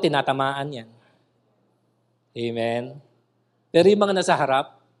 pero tinatamaan yan. Amen? Pero yung mga nasa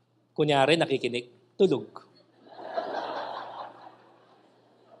harap, kunyari, nakikinig, tulog.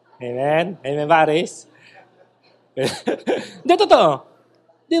 Amen? Amen, Paris? Hindi, totoo.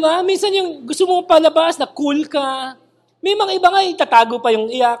 Di ba? Minsan yung gusto mo palabas na cool ka. May mga iba nga, itatago pa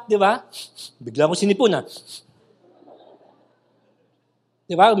yung iyak, di ba? Bigla mo sinipon,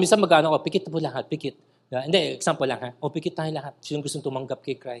 Di ba? Minsan pikit mo lahat, pikit. Diba? Hindi, example lang, pikit tayo lahat. Sino gustong tumanggap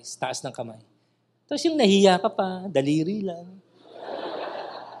kay Christ? Taas ng kamay. Tapos yung nahiya ka pa, daliri lang.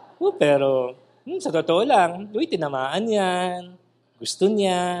 Pero, sa totoo lang, tinamaan yan. Gusto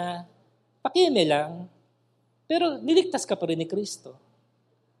niya. Pakime lang. Pero niligtas ka pa rin ni Kristo.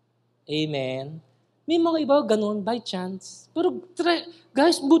 Amen. May mga iba ganun, by chance. Pero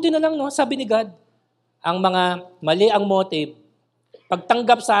guys, buti na lang, sabi ni God, ang mga mali ang motive,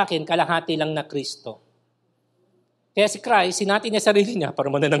 pagtanggap sa akin, kalahati lang na Kristo. Kaya si Christ, hinati niya sarili niya, para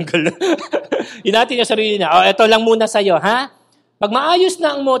manananggal. Hinati niya sarili niya, eto lang muna sa'yo, Pag maayos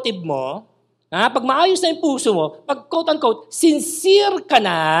na ang motive mo, pag maayos na yung puso mo, pag quote-unquote, sincere ka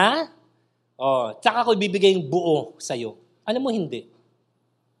na, tsaka ko ibibigay yung buo sa'yo. Alam mo, hindi.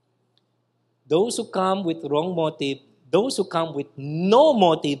 Those who come with wrong motive, those who come with no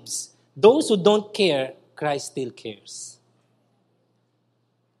motives, those who don't care, Christ still cares.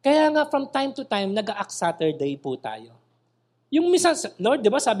 Kaya nga from time to time, nag-a-act Saturday po tayo. Yung minsan, Lord,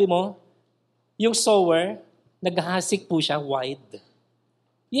 di ba sabi mo, yung sower, naghahasik po siya wide.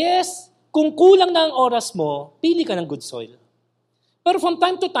 Yes, Kung kulang na ang oras mo, pili ka ng good soil. Pero from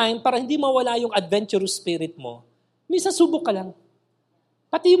time to time, para hindi mawala yung adventurous spirit mo, minsan subok ka lang.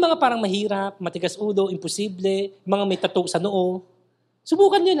 Pati yung mga parang mahirap, matigas ulo, imposible, mga may tattoo sa noo,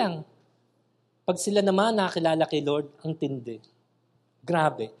 subukan nyo lang. Pag sila naman nakakilala kay Lord, ang tindi.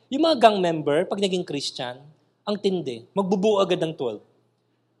 Grabe. Yung mga gang member, pag naging Christian, ang tindi. Magbubuo agad ng 12.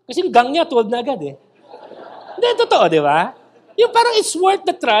 Kasi yung gang niya, 12 na agad eh. Hindi, totoo, di ba? Yung parang it's worth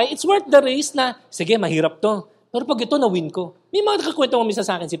the try, it's worth the race na, sige, mahirap to. Pero pag ito, na-win ko. May mga nakakwento mo minsan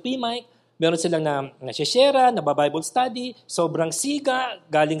sa akin si P. Mike, meron silang na-share, na-Bible study, sobrang siga,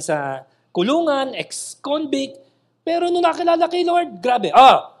 galing sa kulungan, ex-convict. Pero nung nakilala kay Lord, grabe,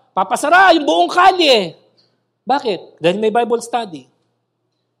 papasara yung buong kalye. Bakit? Dahil may Bible study.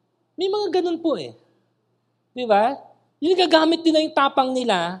 May mga ganun po eh. Di ba? Yung gagamit din na yung tapang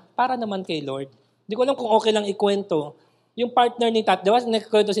nila para naman kay Lord. Hindi ko alam kung okay lang ikwento. Yung partner ni Tatay, di ba,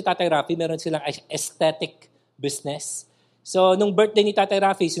 nagkwento si Tatay Rafi, meron silang aesthetic business. So, nung birthday ni Tatay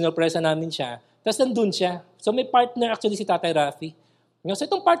Rafi, sinurpresa namin siya. Tapos nandun siya. So, may partner actually si Tatay Rafi. So,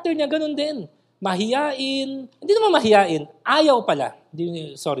 itong partner niya, ganun din. Mahiyain. Hindi naman mahiyain. Ayaw pala.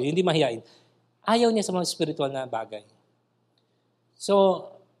 Hindi mahiyain. Ayaw niya sa mga spiritual na bagay. So,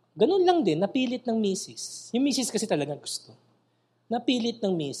 ganun lang din. Napilit ng misis. Yung misis kasi talaga gusto. Napilit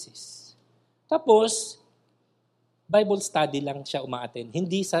ng misis. Tapos, Bible study lang siya umaattend.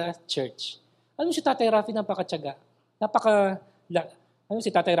 Hindi sa church. Si Tatay Rafi napakatyaga.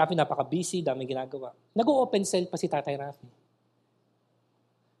 Si Tatay Rafi napaka-busy, daming ginagawa. Nag-open cell pa si Tatay Rafi.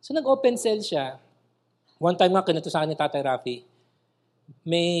 So nag-open cell siya. One time nga, kinato sa akin ni Tatay Rafi,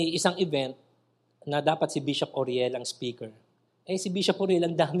 may isang event na dapat si Bishop Oriel ang speaker. Si Bishop Oriel,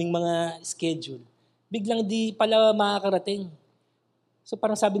 ang daming mga schedule. Biglang di pala makakarating. So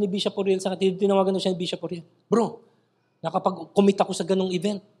parang sabi ni Bishop Oriel sa akin, tinawagan siya ni Bishop Oriel, bro, nakapag-commit ako sa ganong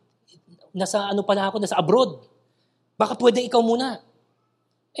event. Nasa abroad. Baka pwede ikaw muna.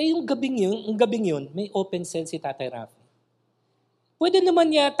 Yung gabing yun, may open cell si Tatay Rafi. Pwede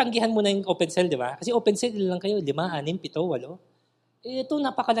naman niya tanggihan mo na yung open cell, di ba? Kasi open cell lang kayo, 5, 6, 7, 8. Ito,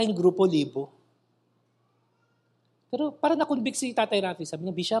 napakalaking grupo, 1,000. Pero para na-convict si Tatay Rafi, sabi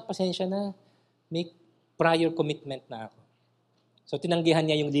niya, Bishop, pasensya na. May prior commitment na ako. So, tinanggihan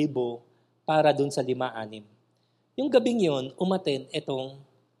niya yung 1,000 para dun sa 5, 6. Yung gabing yun, umaten itong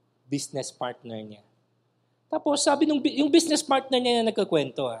business partner niya. Tapos sabi yung business partner niya na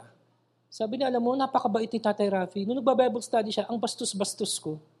nagkakwento, sabi niya, alam mo, napakabait ni Tatay Rafi. Nung nagba-Bible study siya, ang bastos-bastos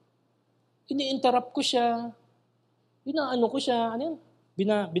ko. Ini-interrupt ko siya. Inaano ko siya. Ano yun?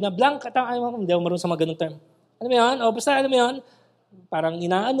 Binablank. Hindi ako marunong sa mga ganung term. Ano mo yun? Basta ano mo yun? Parang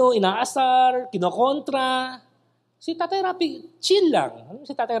inaasar, kinokontra. Si Tatay Rafi, chill lang.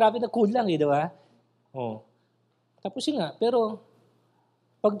 Si Tatay Rafi cool lang, di ba? Tapos yun nga, pero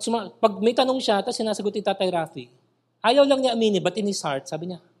pag may tanong siya, tapos sinasagot ni Tatay Rafi, ayaw lang niya aminin, but in his heart, sabi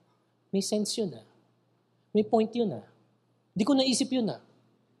niya, may sense yun May point yun Hindi ko naisip yun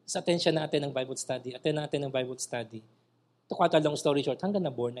Sa attention natin ng Bible study, Ito kwata long story short, hanggang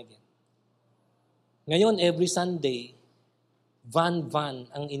na born again. Ngayon, every Sunday, van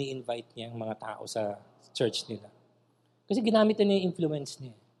ang ini-invite niya ang mga tao sa church nila. Kasi ginamit niya yung influence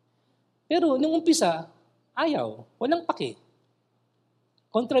niya. Pero nung umpisa, ayaw, walang pake.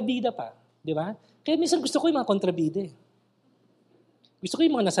 Kontrabida pa, di ba? Kaya minsan gusto ko yung mga kontrabida Gusto ko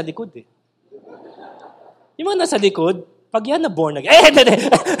yung mga nasa likod Yung mga nasa likod, pag yan na born again,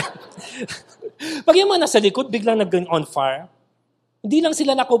 pag yung mga nasa likod, biglang nag-on fire, hindi lang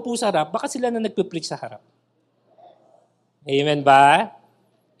sila nakaupo sa harap, baka sila na nagpipreach sa harap. Amen ba?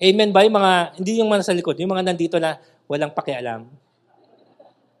 Amen ba? Yung mga, hindi yung mga nasa likod, yung mga nandito na walang pakialam.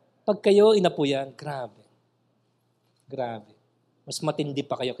 Pag kayo inapuyan, grabe. Mas matindi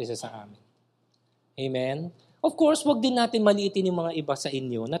pa kayo kaysa sa amin. Amen? Of course, wag din natin maliitin yung mga iba sa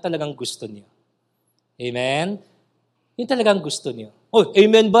inyo na talagang gusto niyo. Amen? Yung talagang gusto niyo.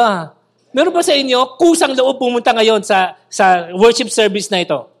 Amen ba? Meron ba sa inyo, kusang loob pumunta ngayon sa worship service na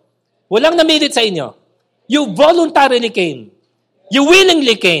ito? Walang namilit sa inyo. You voluntarily came. You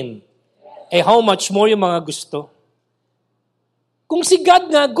willingly came. How much more yung mga gusto? Kung si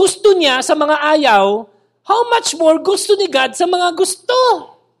God nga gusto niya sa mga ayaw, how much more gusto ni God sa mga gusto?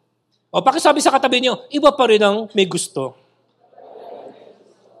 Pakisabi sa katabi niyo, iba pa rin ang may gusto.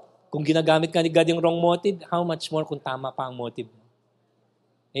 Kung ginagamit ka ni God yung wrong motive, how much more kung tama pa ang motive mo?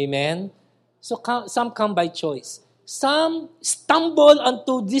 Amen? So, some come by choice. Some stumble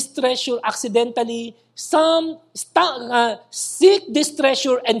onto this treasure accidentally. Some seek this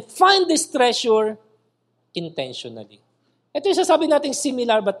treasure and find this treasure intentionally. Ito yung sasabi natin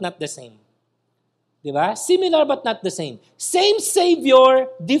similar but not the same. Di ba? Similar but not the same. Same Savior,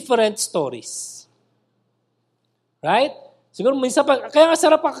 different stories. Right? Siguro minsan pa, kaya nga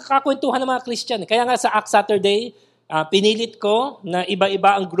sarap kakakwentuhan ng mga Christian. Kaya nga sa Act Saturday, pinilit ko na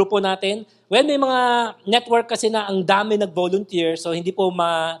iba-iba ang grupo natin. Well, may mga network kasi na ang dami nag-volunteer, so hindi po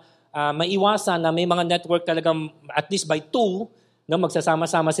maiwasan na may mga network talagang at least by 2, no,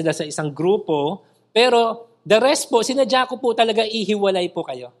 magsasama-sama sila sa isang grupo. Pero the rest po, sinadya ko po talaga ihiwalay po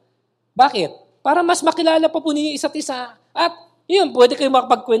kayo. Bakit? Para mas makilala pa po ninyo isa't isa. At yun, pwede kayo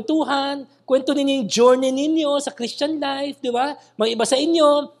makapagkwentuhan, kwento ninyo yung journey ninyo sa Christian life, di ba? Mga iba sa inyo,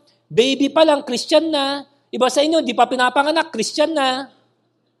 baby pa lang, Christian na. Iba sa inyo, di pa pinapanganak, Christian na.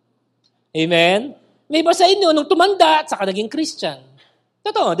 Amen? May iba sa inyo, nung tumanda, saka naging Christian.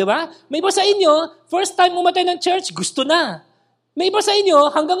 Totoo, di ba? May iba sa inyo, first time umatay ng church, gusto na. May iba sa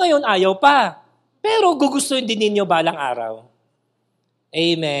inyo, hanggang ngayon, ayaw pa. Pero gugustuhin din ninyo balang araw.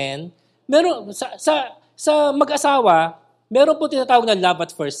 Amen? Meron, sa mag-asawa, meron po tinatawag na love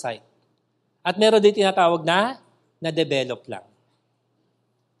at first sight. At meron din tinatawag na develop lang.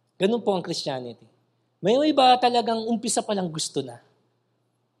 Ganun po ang Christianity. May iba talagang umpisa pa lang gusto na.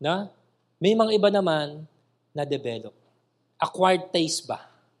 Na? May mga iba naman na develop. Acquired taste ba?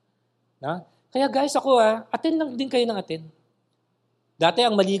 Na? Kaya guys, ako attend lang din kayo ng attend. Dati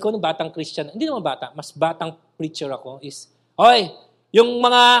ang mali ko ng batang Christian, hindi naman bata, mas batang preacher ako is, Hoy, yung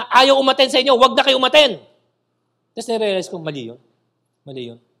mga ayaw umattend sa inyo, wag na kayo umattend. Tapos na-realize ko, mali yun. Mali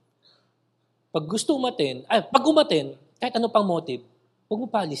yun. Pag gusto umattend, pag umattend, kahit ano pang motive, huwag mo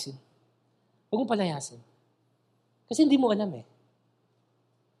paalisin. Huwag mo palayasin. Kasi hindi mo alam eh.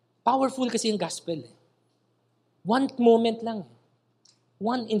 Powerful kasi yung gospel eh. One moment lang eh.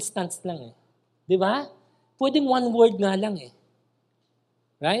 One instance lang eh. Di ba? Pwedeng one word nga lang eh.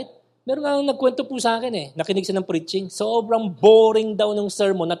 Right? Meron nga nagkwento po sa akin eh. Nakinig siya ng preaching. Sobrang boring daw ng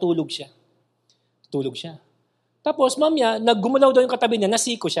sermon, natulog siya. Tulog siya. Tapos, mamaya, naggumalaw daw yung katabi niya,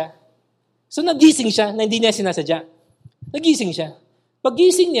 nasiko siya. So, nagising siya na hindi niya sinasadya. Nagising siya.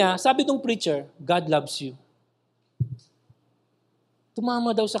 Paggising niya, sabi ng preacher, God loves you. Tumama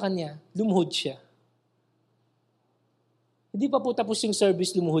daw sa kanya, lumuhod siya. Hindi pa po tapos yung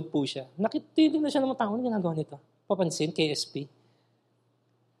service, lumuhod po siya. Nakititig na siya ng mga tao, ano ginagawa nito? Papansin, KSP.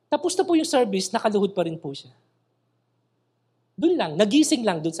 Tapos na po yung service, nakaluhod pa rin po siya. Doon lang, nagising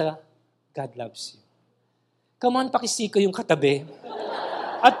lang doon sa God loves you. Come on, pakisiko yung katabi.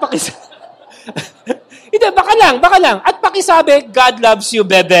 At Hindi, baka lang. At pakisabi, God loves you,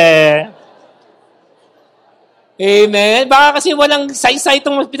 bebe. Amen? Baka kasi walang say-say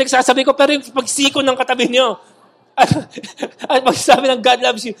itong pinagsasabi ko, pero yung pagsiko ng katabi nyo, at pagsasabi ng God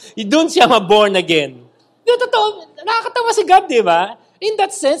loves you, doon siya ma-born again. Di, totoo, nakakatawa si God, di ba? In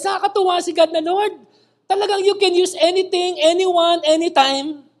that sense, nakakatuwa si God na, Lord, talagang you can use anything, anyone,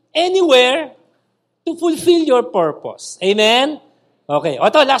 anytime, anywhere, to fulfill your purpose. Amen? Okay. O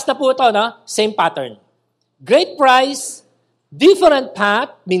ito, last na po ito, no? Same pattern. Great price, different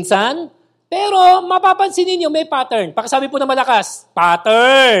path, minsan, pero mapapansin ninyo, may pattern. Pakisabi po na malakas,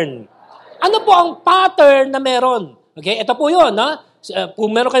 pattern. Ano po ang pattern na meron? Okay, ito po yun, no? Kung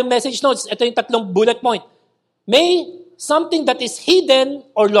meron kayong message notes, ito yung 3 bullet point. May something that is hidden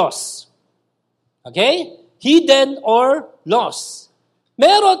or lost. Okay? Hidden or lost.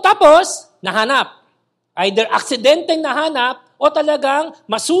 Meron, tapos, nahanap. Either aksidenteng nahanap o talagang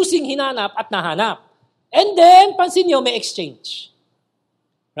masusing hinanap at nahanap. And then, pansin nyo, may exchange.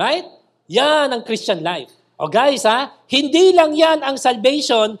 Right? Yan ang Christian life. O guys, hindi lang yan ang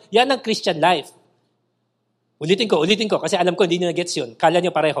salvation, yan ang Christian life. Ulitin ko, kasi alam ko hindi nyo na-gets yun. Kala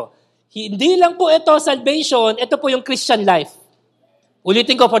nyo pareho. Hindi lang po ito salvation, ito po yung Christian life.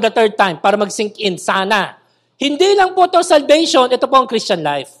 Ulitin ko for the 3rd time para mag-sink in, sana. Hindi lang po ito salvation, ito po ang Christian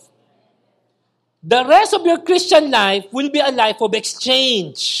life. The rest of your Christian life will be a life of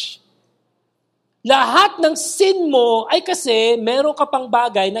exchange. Lahat ng sin mo ay kasi meron ka pang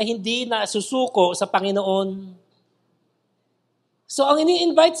bagay na hindi na susuko sa Panginoon. So ang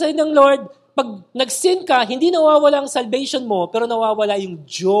ini-invite sa ng Lord, pag nag-sin ka, hindi nawawala ang salvation mo, pero nawawala yung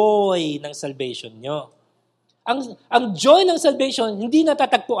joy ng salvation nyo. Ang joy ng salvation, hindi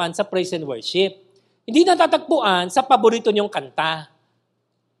natatagpuan sa praise and worship. Hindi natatagpuan sa paborito nyong kanta.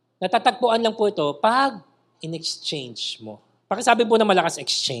 Natatagpuan lang po ito pag in-exchange mo. Pakisabi po na malakas,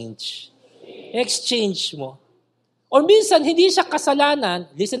 exchange. Exchange mo. Or minsan, hindi siya kasalanan.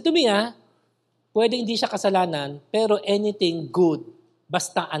 Listen to me, Pwede hindi siya kasalanan, pero anything good,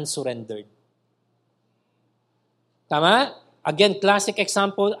 basta unsurrendered. Tama? Again, classic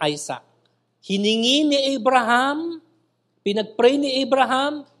example, Isaac. Hiningi ni Abraham, pinag-pray ni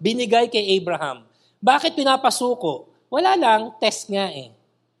Abraham, binigay kay Abraham. Bakit pinapasuko? Wala lang, test nga eh.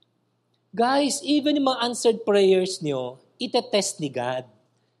 Guys, even yung mga answered prayers nyo, itetest ni God.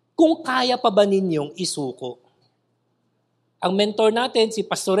 Kung kaya pa ba ninyong isuko. Ang mentor natin, si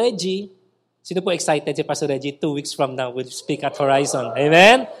Pastor Reggie, sino po excited si Pastor Reggie? 2 weeks from now, we'll speak at Horizon.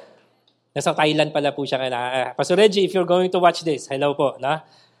 Amen? Nasa Thailand pala po siya. Pastor Reggie, if you're going to watch this, hello po. Na?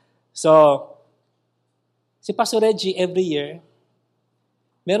 So, si Pastor Reggie, every year,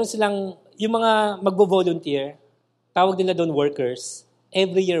 meron silang, yung mga magbo-volunteer, tawag nila doon workers,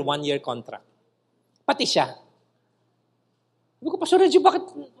 every year, 1-year contract. Pati siya. Sabi ko, Pastor Reggie, bakit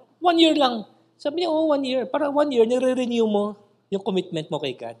 1 year lang? Sabi niya, 1 year. Para 1 year, nire-renew mo yung commitment mo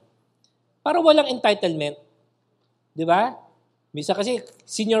kay God. Para walang entitlement. Di ba? Misa kasi,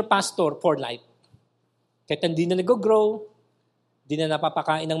 senior pastor for life. Kahit hindi na nag-grow, hindi na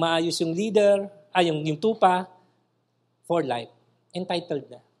napapakain ng maayos yung leader, yung tupa, for life.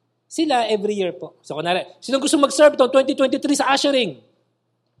 Entitled na. Sila, every year po. So, kunwari, sino gusto mag-serve ito 2023 sa ushering?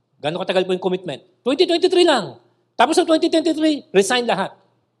 Gano'ng katagal po yung commitment? 2023 lang. Tapos sa 2023, resign lahat.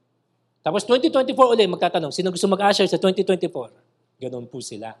 Tapos 2024 ulit, magtatanong, sino gusto mag-usher sa 2024? Ganoon po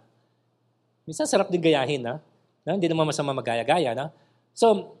sila. Minsan, sarap din gayahin, na? Hindi naman masama magaya-gaya, na?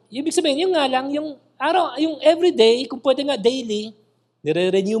 So, ibig sabihin, yung nga lang, yung araw, yung everyday, kung pwede nga daily,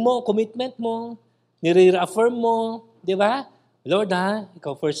 nire-renew mo, commitment mo, nire-reaffirm mo, di ba? Lord,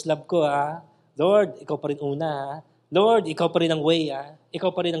 ikaw first love ko, Lord, ikaw pa rin una, Lord, ikaw pa rin ang way,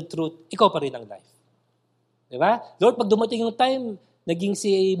 ikaw pa rin ang truth, ikaw pa rin ang life. Di ba? Lord, pag dumating yung time, naging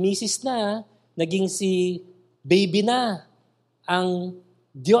si Mrs. na, naging si baby na, ang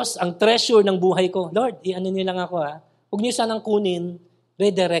Diyos, ang treasure ng buhay ko. Lord, i-ano niyo lang ako, Huwag niyo sanang kunin,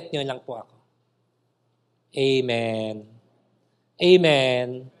 redirect niyo lang po ako. Amen. Amen.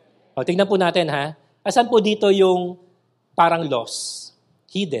 O, tingnan po natin, Asan po dito yung parang loss?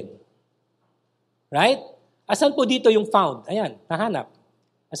 Hidden. Right? Asan po dito yung found? Ayan, nahanap.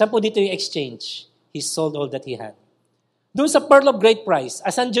 Asan po dito yung exchange? He sold all that he had. Doon sa pearl of great price,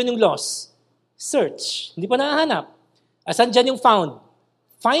 asan dyan yung loss? Search. Hindi pa nahanap. Asan dyan yung found?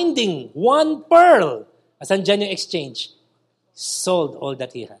 Finding one pearl. Asan dyan yung exchange? Sold all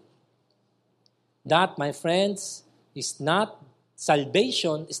that he had. That, my friends, is not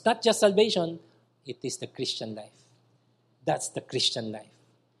salvation. It's not just salvation. It is the Christian life. That's the Christian life.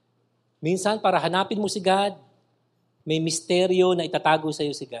 Minsan, para hanapin mo si God, may misteryo na itatago sa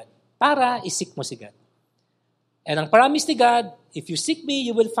iyo si God. Para isik mo si God. And ang promise ni God, if you seek me,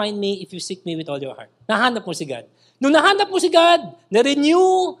 you will find me if you seek me with all your heart. Nahanap mo si God. Nung nahanap mo si God,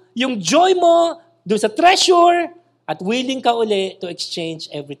 na-renew yung joy mo doon sa treasure at willing ka uli to exchange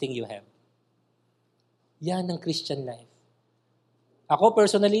everything you have. Yan ang Christian life. Ako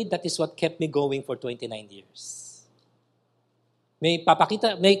personally, that is what kept me going for 29 years. May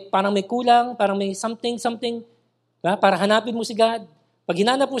papakita, parang may kulang, parang may something, para hanapin mo si God. Pag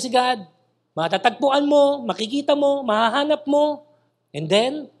hinanap mo si God, matatagpuan mo, makikita mo, mahahanap mo, and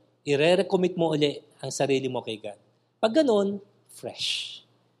then, i-recommit mo uli ang sarili mo kay God. Pag ganun, fresh.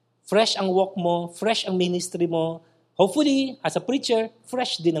 Fresh ang walk mo, fresh ang ministry mo. Hopefully, as a preacher,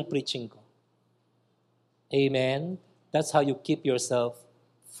 fresh din ang preaching ko. Amen? That's how you keep yourself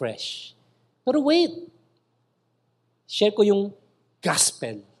fresh. Pero wait. Share ko yung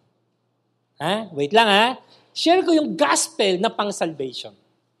gospel. Wait lang, Share ko yung gospel na pang-salvation.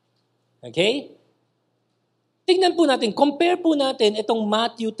 Okay? Tingnan po natin, compare po natin itong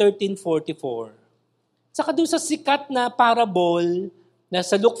Matthew 13:44. Saka doon sa sikat na parable na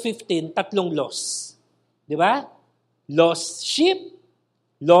sa Luke 15, 3 loss. Di ba? Lost sheep,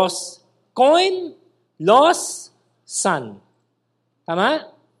 lost coin, lost son.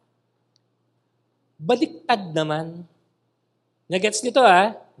 Tama? Baliktad naman. Nagets nito,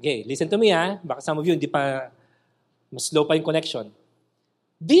 Okay, listen to me, Baka some of you hindi pa, mas slow pa yung connection.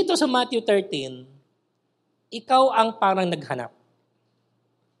 Dito sa Matthew 13, ikaw ang parang naghanap.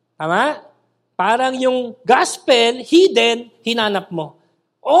 Tama? Parang yung gospel, hidden, hinanap mo.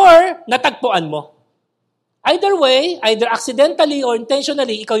 Or, natagpuan mo. Either way, either accidentally or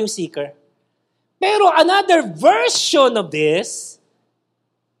intentionally, ikaw yung seeker. Pero another version of this,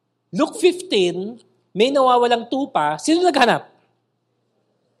 Luke 15, may nawawalang tupa, sino naghanap?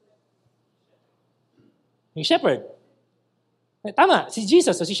 Yung shepherd. Tama, si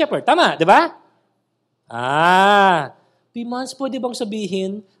Jesus o si shepherd. Tama, di ba? Pimans, pwede bang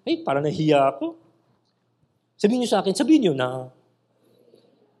sabihin, parang nahiya ako. Sabihin niyo sa akin, sabihin niyo na.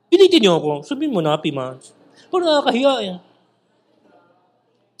 Pilitin niyo ako, sabihin mo na, Pimans. Parang nakakahiya.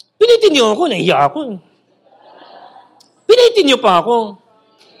 Pilitin niyo ako, nahiya ako. Pilitin niyo pa ako.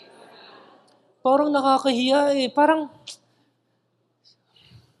 Parang nakakahiya Parang,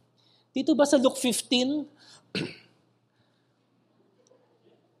 dito ba sa Luke 15,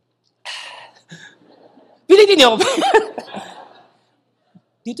 niyo ako.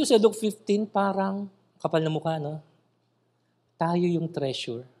 Dito sa Luke 15, parang kapal na mukha, no? Tayo yung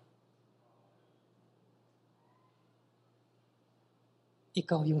treasure.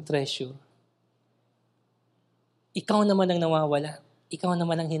 Ikaw yung treasure. Ikaw naman ang nawawala. Ikaw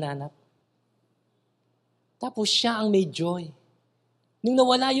naman ang hinanap. Tapos siya ang may joy. Nung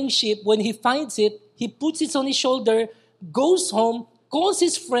nawala yung sheep, when he finds it, he puts it on his shoulder, goes home, calls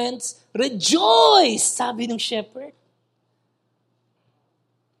his friends, rejoice! Sabi ng shepherd.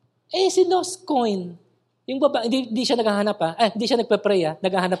 Si lost coin. Yung baba, hindi siya naghahanap hindi siya nagpe-pray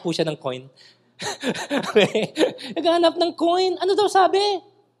naghahanap po siya ng coin. Okay? Naghahanap ng coin. Ano daw sabi?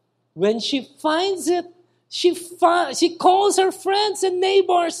 When she finds it, she calls her friends and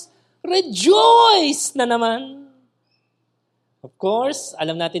neighbors, rejoice na naman. Of course,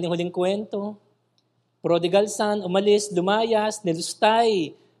 alam natin yung huling kwento. Prodigal son, umalis, lumayas,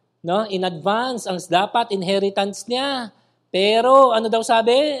 nilustay. No? In advance, ang dapat inheritance niya. Pero ano daw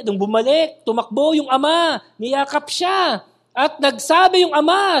sabi? Nung bumalik, tumakbo yung ama, niyakap siya. At nagsabi yung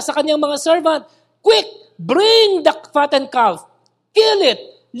ama sa kanyang mga servant, quick, bring the fattened calf. Kill it.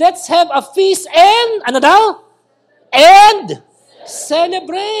 Let's have a feast and, ano daw? And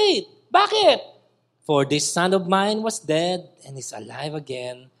celebrate. Bakit? For this son of mine was dead and is alive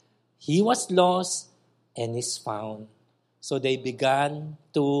again. He was lost and is found. So they began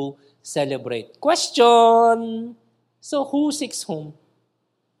to celebrate. Question. So who seeks whom?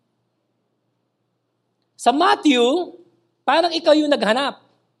 Sa Matthew, parang ikaw yung naghanap.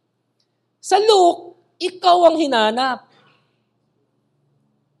 Sa Luke, ikaw ang hinanap.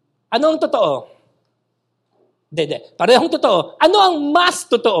 Ano ang totoo? Hindi. Parehong totoo. Ano ang mas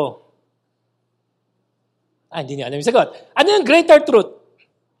totoo? Hindi niya alam yung sagot. Ano yung greater truth?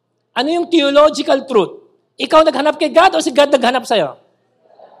 Ano yung theological truth? Ikaw naghanap kay God o si God naghanap sa'yo?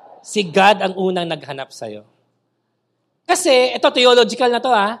 Si God ang unang naghanap sa'yo. Kasi, ito theological na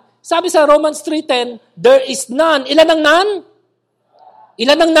to Sabi sa Romans 3:10, there is none. Ilan ang none?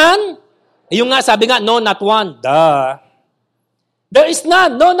 Ilan ang none? Yung nga, sabi nga, no, not one. Duh. There is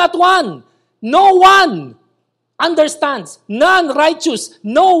none, no, not one. No one understands. None righteous.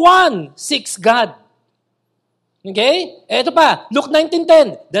 No one seeks God. Okay? Ito pa, Luke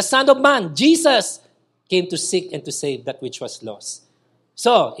 19:10, the Son of Man, Jesus, came to seek and to save that which was lost.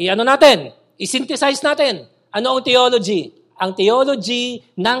 So, i-synthesize natin. Ano ang theology? Ang theology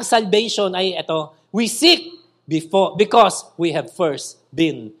ng salvation ay ito, we seek because we have first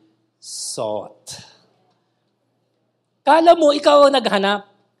been sought. Kala mo, ikaw ang naghanap.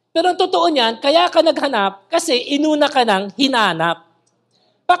 Pero ang totoo niyan, kaya ka naghanap kasi inuna ka ng hinanap.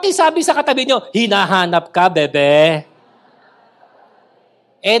 Pakisabi sa katabi nyo, hinahanap ka, bebe.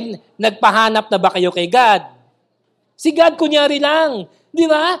 And nagpahanap na ba kayo kay God? Si God, kunyari lang. Di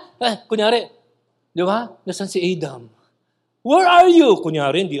ba? Kunyari, di ba? Nasaan si Adam? Where are you?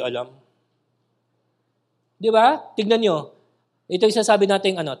 Kunyari, hindi alam. Di ba? Tignan nyo. Ito yung sasabi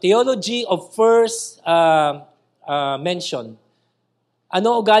natin, theology of first mention.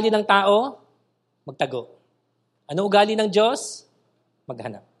 Ano ugali ng tao? Magtago. Ano ugali ng Diyos?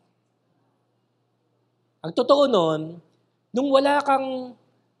 Maghanap. Ang totoo nun, nung wala kang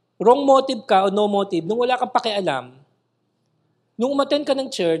wrong motive ka o no motive, nung wala kang pakialam, nung umattend ka ng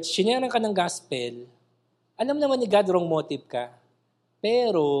church, sinaran ka ng gospel, alam naman ni God wrong motive ka,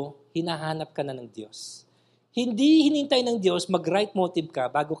 pero hinahanap ka na ng Diyos. Hindi hinintay ng Diyos mag-right motive ka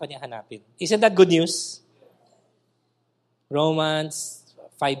bago ka niya hanapin. Isn't that good news? Romans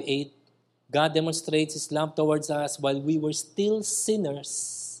 5:8, God demonstrates His love towards us while we were still sinners.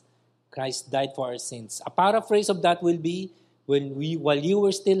 Christ died for our sins. A paraphrase of that will be, while you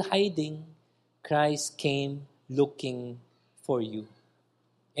were still hiding, Christ came looking for you.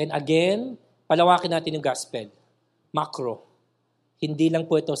 And again, palawakin natin yung gospel. Macro. Hindi lang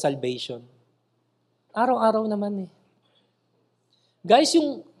po ito salvation. Araw-araw naman Guys,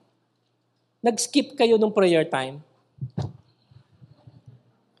 yung nag-skip kayo ng prayer time,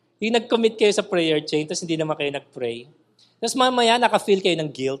 yung nag-commit kayo sa prayer chain, tapos hindi naman kayo nag-pray, tapos mamaya naka-feel kayo ng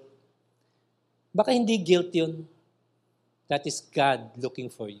guilt. Baka hindi guilt yun. That is God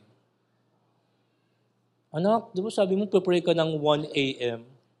looking for you. Anak, di ba sabi mo, pray ka ng 1 a.m.?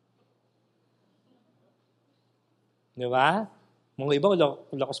 Di ba? Mga iba,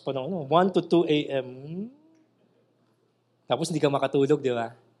 lakas pa ng 1 to 2 a.m. Tapos hindi ka makatulog, di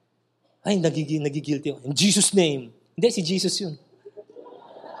ba? Ay, nagigilty ako. In Jesus' name. Hindi, si Jesus yun.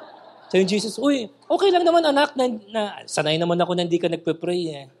 So yung Jesus, okay lang naman anak, na sanay naman ako na hindi ka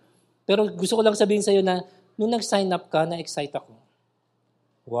nagpe-pray Pero gusto ko lang sabihin sa'yo na, nung nag-sign up ka, na-excite ako.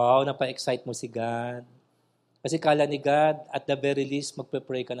 Wow, napa-excite mo si God. Kasi kala ni God, at the very least,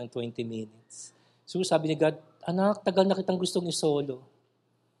 magpe-pray ka ng 20 minutes. So sabi ni God, anak, tagal na kitang gustong isolo.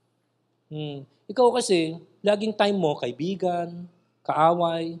 Ikaw kasi, laging time mo, kaibigan,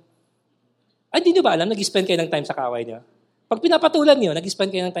 kaaway. Ay, di nyo ba alam, nag-spend kayo ng time sa kaaway niyo? Pag pinapatulan niyo,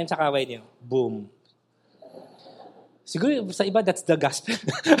 nag-spend kayo ng time sa kaaway niyo. Boom. Siguro sa iba, that's the gospel.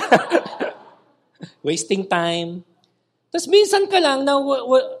 Wasting time. Tapos minsan ka lang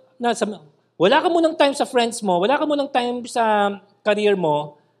wala ka munang time sa friends mo, wala ka munang time sa career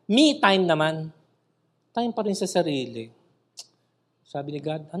mo, me time naman. Time pa rin sa sarili. Sabi ni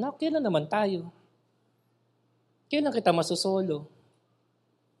God, anak, kailan naman tayo? Kailan kita masusolo?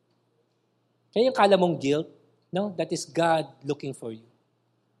 Kaya yung kala mong guilt, no? That is God looking for you.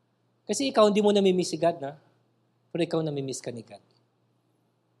 Kasi ikaw hindi mo namimiss si God, na? Pero ikaw namimiss ka ni God.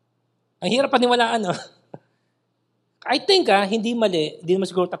 Ang hirap paniwalaan, no? I think, hindi mali, hindi naman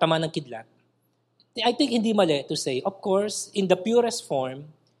siguro tatama ng kidlat. I think hindi mali to say, of course, in the purest form,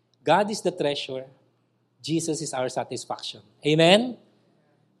 God is the treasure, Jesus is our satisfaction. Amen?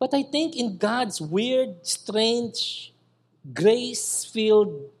 But I think in God's weird, strange,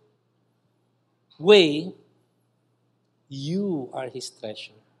 grace-filled way, you are His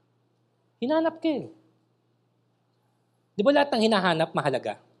treasure. Hinahanap ka eh. Di ba lahat ng hinahanap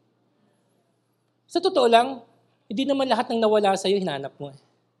mahalaga? Sa totoo lang, hindi naman lahat ng nawala sa'yo, hinahanap mo eh.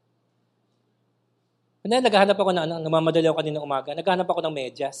 Naghahanap ako namamadali ako kanina umaga, naghahanap ako ng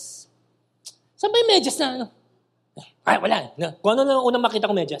medyas. Saan ba yung medyas na Ay, wala. Kung ano lang unang makita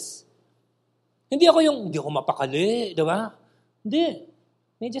ko medyas. Hindi ako mapakali, di ba? Hindi.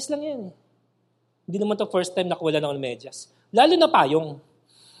 Medyas lang yan. Hindi naman to first time nakuwala na ako ng medyas. Lalo na payong.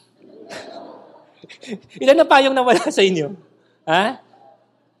 Ilan na payong nawala sa inyo? Ha?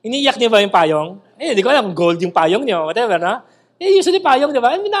 Iniiyak niyo ba yung payong? Hindi ko alam kung gold yung payong niyo. Whatever, na? Usually payong, di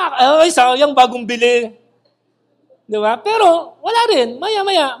ba? Sayang bagong bili. Di ba? Pero, wala rin.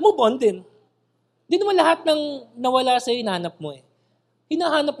 Maya-maya, move on din. Hindi naman lahat ng nawala sa'yo, hinahanap mo eh.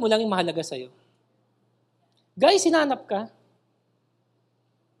 Hinahanap mo lang yung mahalaga sa'yo. Guys, hinahanap ka.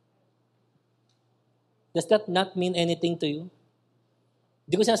 Does that not mean anything to you?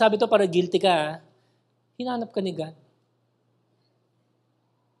 Hindi ko sinasabi to para guilty ka. Hinahanap ka ni God.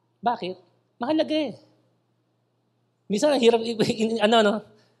 Bakit? Mahalaga eh. Minsan, hirap,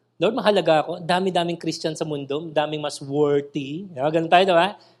 Lord, mahalaga ako. Dami-daming Christian sa mundo. Daming mas worthy. Ganun tayo,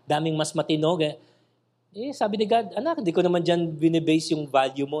 diba? Daming mas matino. Sabi ni God, anak, hindi ko naman dyan binibase yung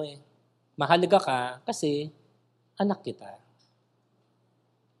value mo eh. Mahalaga ka kasi anak kita.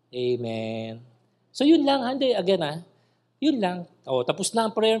 Amen. So yun lang, hindi, again yun lang. Tapos na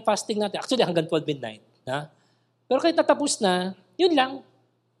ang prayer and fasting natin. Actually, hanggang 12 midnight. Pero kahit natapos na, yun lang.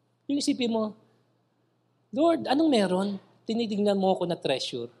 Yung isipin mo, Lord, anong meron? Tinitingnan mo ako na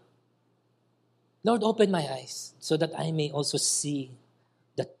treasure. Lord, open my eyes so that I may also see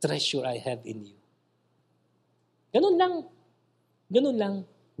the treasure I have in you. Ganun lang. Ganun lang.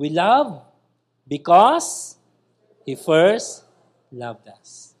 We love because He first loved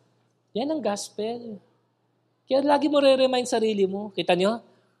us. Yan ang gospel. Kaya lagi mo re-remind sarili mo. Kita nyo?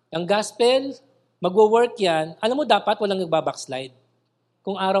 Ang gospel, magwo-work yan. Alam mo, dapat walang nagbabackslide.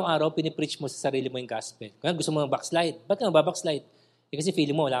 Kung araw-araw, pinipreach mo sa sarili mo yung gospel. Kaya gusto mo mag-backslide. Ba't ka mag-backslide? Kasi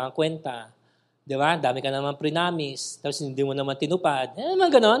feeling mo, wala kang kwenta. Di ba? Dami ka naman prinamis. Tapos hindi mo naman tinupad. Naman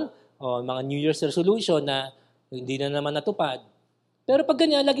ganon. Mga New Year's resolution na hindi na naman natupad. Pero pag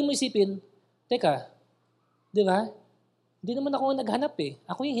ganyan, lagi mo isipin, teka, di ba? Hindi naman ako naghanap eh.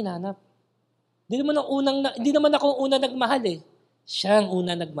 Ako yung hinanap. Hindi naman ako unang nagmahal eh. Siya ang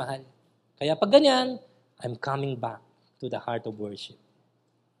unang nagmahal. Kaya pag ganyan, I'm coming back to the heart of worship.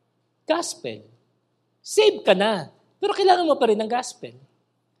 Gospel. Save ka na. Pero kailangan mo pa rin ng gospel.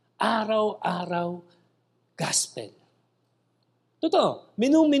 Araw-araw, gospel. Totoo.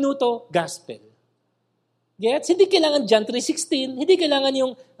 Minung-minuto, gospel. Gets? Hindi kailangan John 3:16. Hindi kailangan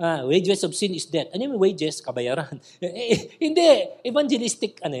yung wages of sin is death. Ano yung wages? Kabayaran. Hindi.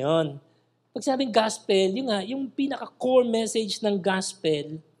 Evangelistic, yun. Pag sinabing gospel, yung pinaka-core message ng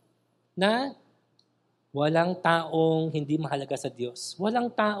gospel na walang taong hindi mahalaga sa Diyos.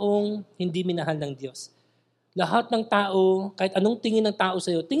 Walang taong hindi minahal ng Diyos. Lahat ng tao, kahit anong tingin ng tao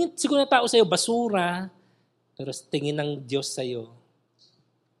sa'yo, siguro ng tao sa'yo, basura, pero tingin ng Diyos sa'yo,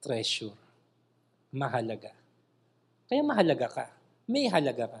 treasure. Mahalaga. Kaya mahalaga ka. May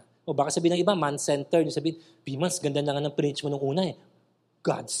halaga ka. O baka sabihin ng iba, man-centered. Sabihin, Pimans, ganda na nga ng preach mo nung una eh.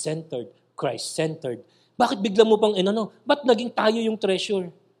 God-centered, Christ-centered. Bakit bigla mo pang, ba't naging tayo yung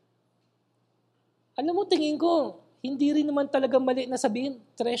treasure? Alam mo, tingin ko, hindi rin naman talaga mali na sabihin,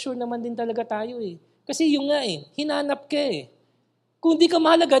 treasure naman din talaga tayo eh. Kasi yung hinanap ka eh. Kung hindi ka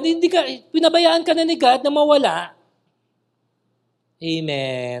mahalaga, pinabayaan ka na ni God na mawala.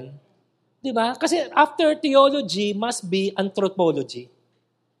 Amen. Di ba? Kasi after theology must be anthropology.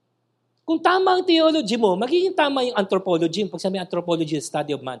 Kung tama ang theology mo, magiging tama yung anthropology. Pag sabi anthropology is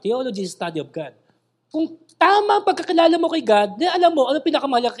study of man, theology is study of God. Kung tama ang pagkakilala mo kay God, di alam mo, ano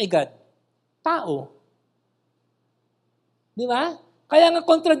pinakamahalaga kay God? Tao. Di ba? Kaya nga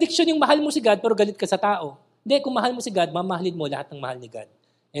contradiction yung mahal mo si God pero galit ka sa tao. Hindi, kung mahal mo si God, mamahalin mo lahat ng mahal ni God.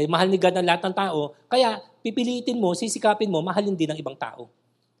 Mahal ni God ng lahat ng tao, kaya pipilitin mo, sisikapin mo, mahalin din ng ibang tao.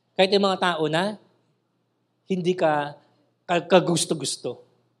 Kahit yung mga tao na hindi ka kagusto-gusto.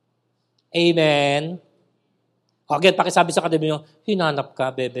 Amen? Okay, pakisabi sa katabi nyo, hinanap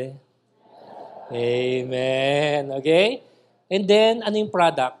ka, bebe. Amen. Okay? And then, ano yung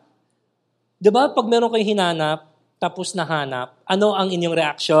product? Diba, pag meron kayong hinanap, tapos nahanap, ano ang inyong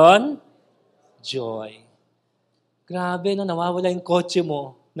reaction? Joy. Grabe, no, nawawala yung kotse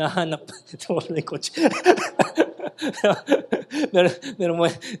mo. Nahanap. Nawawala yung kotse. meron mo,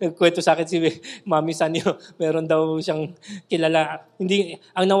 nagkwento sa akin si Mami Sanyo, meron daw siyang kilala. Hindi,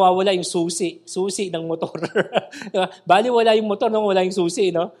 ang nawawala yung susi ng motor. Diba? Bali, wala yung motor, no? Wala yung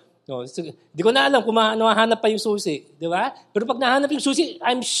susi, no? No, so, di ko na alam kung nahanap pa yung susi. Di ba? Pero pag nahanap yung susi,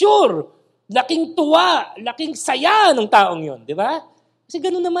 I'm sure, laking tuwa, laking saya ng taong yon, di ba? Kasi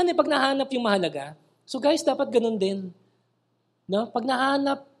ganun naman pag nahanap yung mahalaga. So guys, dapat ganun din. No? Pag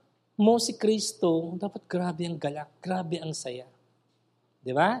nahanap mo si Kristo, dapat grabe ang galak, grabe ang saya.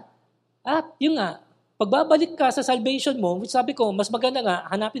 Di ba? At yun nga, pagbabalik ka sa salvation mo, which sabi ko, mas maganda nga,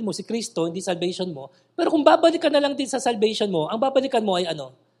 hanapin mo si Kristo, hindi salvation mo. Pero kung babalik ka na lang din sa salvation mo, ang babalikan mo ay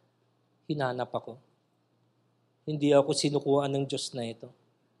ano? Hinanap ako. Hindi ako sinukuhaan ng Diyos na ito.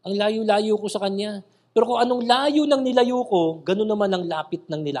 Ang layo-layo ko sa Kanya. Pero kung anong layo ng nilayo ko, ganun naman ang lapit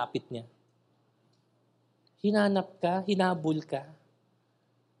ng nilapit niya. Hinanap ka, hinabol ka.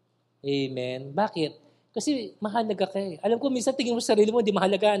 Amen. Bakit? Kasi mahalaga ka eh. Alam ko, minsan tingin mo sa sarili mo, hindi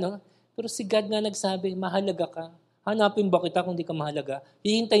mahalaga, no? Pero si God nga nagsabi, mahalaga ka. Hanapin ba kita kung di ka mahalaga?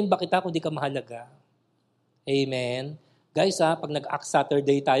 Hihintayin ba kita kung di ka mahalaga? Amen. Guys, pag nag-Act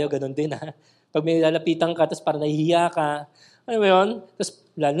Saturday tayo, ganun din ha. Pag may lalapitan ka, tapos parang nahihiya ka, ano mo yun? Tapos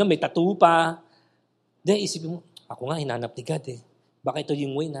lalo na may tattoo pa. Then isipin mo, ako nga hinanap ni God eh. Baka ito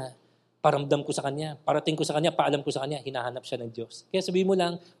yung way na paramdam ko sa Kanya, parating ko sa Kanya, paalam ko sa Kanya, hinahanap siya ng Diyos. Kaya sabihin mo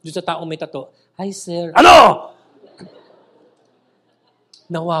lang, doon sa taong may tattoo, hi sir. Ano?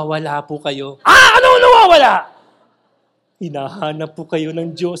 Nawawala po kayo. Ano nawawala? Hinahanap po kayo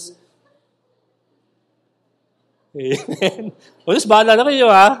ng Diyos. Amen. O, tapos bahala na kayo,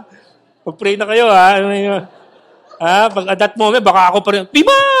 ha? Pag-pray na kayo, ha? Pag at that moment, baka ako pa rin,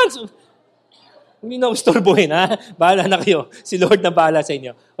 Pimans! Hindi na ustorbohin, ha? Bahala na kayo. Si Lord na bahala sa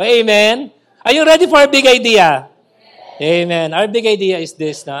inyo. Okay, amen? Are you ready for a big idea? Amen. Our big idea is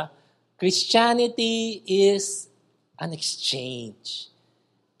this, na Christianity is an exchange.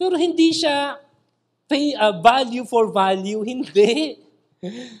 Pero hindi siya value for value. Hindi.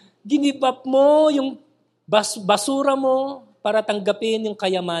 Give up mo yung basura mo para tanggapin yung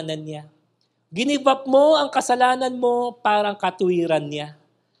kayamanan niya. Give up mo ang kasalanan mo para ang katuwiran niya.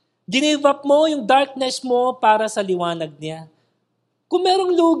 Give up mo yung darkness mo para sa liwanag niya. Kung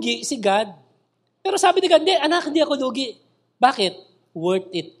merong lugi si God, pero sabi ni God, hindi ako lugi. Bakit? Worth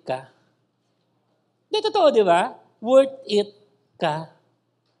it ka. Hindi, totoo, di ba? Worth it ka.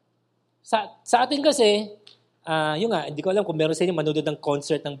 Sa atin kasi, yun nga, hindi ko alam kung meron sa inyo manood ng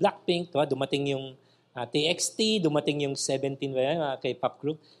concert ng Blackpink, diba? Dumating yung TXT, dumating yung 17 K-pop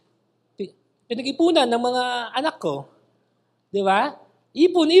group. Pinag-ipunan ng mga anak ko. Di ba?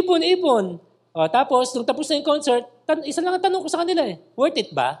 Ipon. Tapos, nung tapos na yung concert, isa lang ang tanong ko sa kanila worth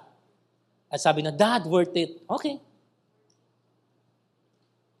it ba? At sabi na, Dad, worth it. Okay.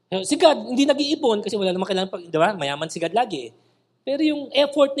 Si God, hindi nag-iipon kasi wala namang kailangan, di ba? Mayaman si God lagi. Pero yung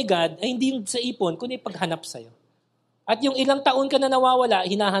effort ni God ay hindi yung sa ipon, kundi paghanap sa'yo. At yung ilang taon ka na nawawala,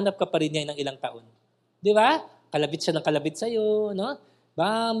 hinahanap ka pa rin niya ng ilang taon. Di ba? Kalabit siya ng kalabit sa'yo, no?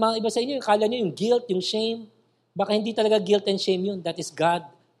 Ba, mga iba sa inyo, kala nyo yung guilt, yung shame. Baka hindi talaga guilt and shame yun. That is God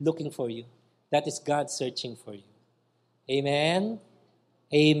looking for you. That is God searching for you. Amen?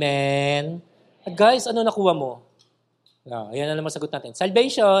 Amen? At guys, ano nakuha mo? Ayan na naman sagot natin.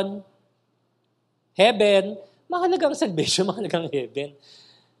 Salvation, heaven, mahalagang salvation, mahalagang heaven.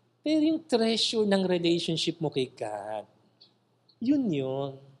 Pero yung treasure ng relationship mo kay God,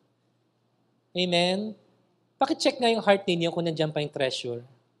 yun. Amen? Pakicheck nga yung heart ninyo kung nandiyan pa yung treasure.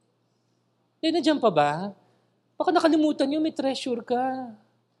 Nandiyan pa ba? Baka nakalimutan nyo, may treasure ka.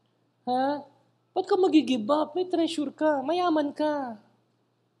 Ha? Ba't ka mag-give up? May treasure ka. Mayaman ka.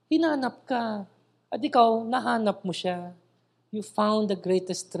 Hinanap ka. At ikaw, nahanap mo siya. You found the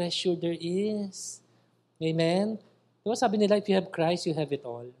greatest treasure there is. Amen? Diba sabi nila, if you have Christ, you have it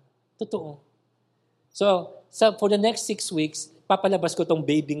all. Totoo. So, for the next 6 weeks, papalabas ko tong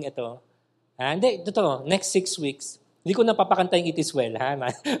babying ito. Hindi, totoo, next 6 weeks, hindi ko napapakanta yung It Is Well, ha?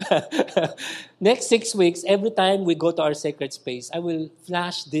 Next 6 weeks, every time we go to our sacred space, I will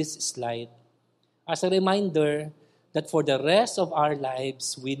flash this slide as a reminder that for the rest of our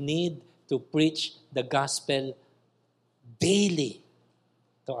lives, we need to preach the gospel daily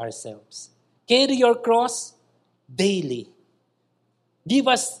to ourselves. Carry your cross daily. Give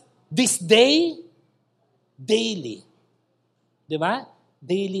us this day, daily. Di ba?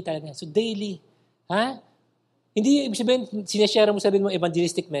 Daily talaga. So daily. Ha? Hindi ibig sabihin, sinashare mo sa rin mo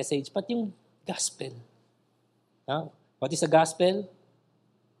evangelistic message, pati yung gospel. Ha? What is a gospel?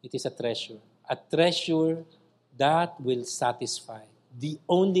 It is a treasure. A treasure that will satisfy. The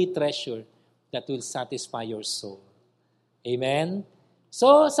only treasure that will satisfy your soul. Amen?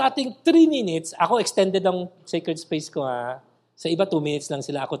 So, sa ating 3 minutes, ako extended ang sacred space ko, ha? Sa iba, 2 minutes lang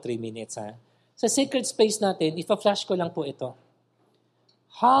sila, ako 3 minutes, ha? Sa sacred space natin, ipa-flash ko lang po ito.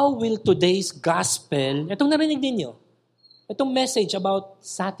 How will today's gospel, itong narinig ninyo, itong message about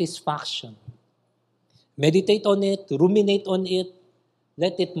satisfaction. Meditate on it, ruminate on it,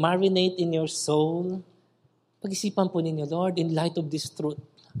 let it marinate in your soul. Pag-isipan po ninyo, Lord, in light of this truth,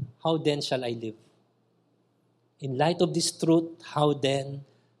 how then shall I live? In light of this truth, how then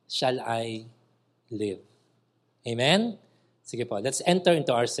shall I live? Amen? Sige po, let's enter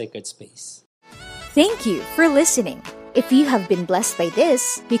into our sacred space. Thank you for listening. If you have been blessed by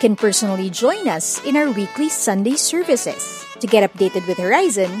this, you can personally join us in our weekly Sunday services. To get updated with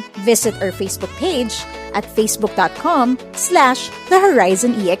Horizon, visit our Facebook page at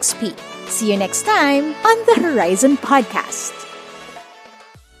facebook.com/TheHorizonEXP. See you next time on the Horizon Podcast.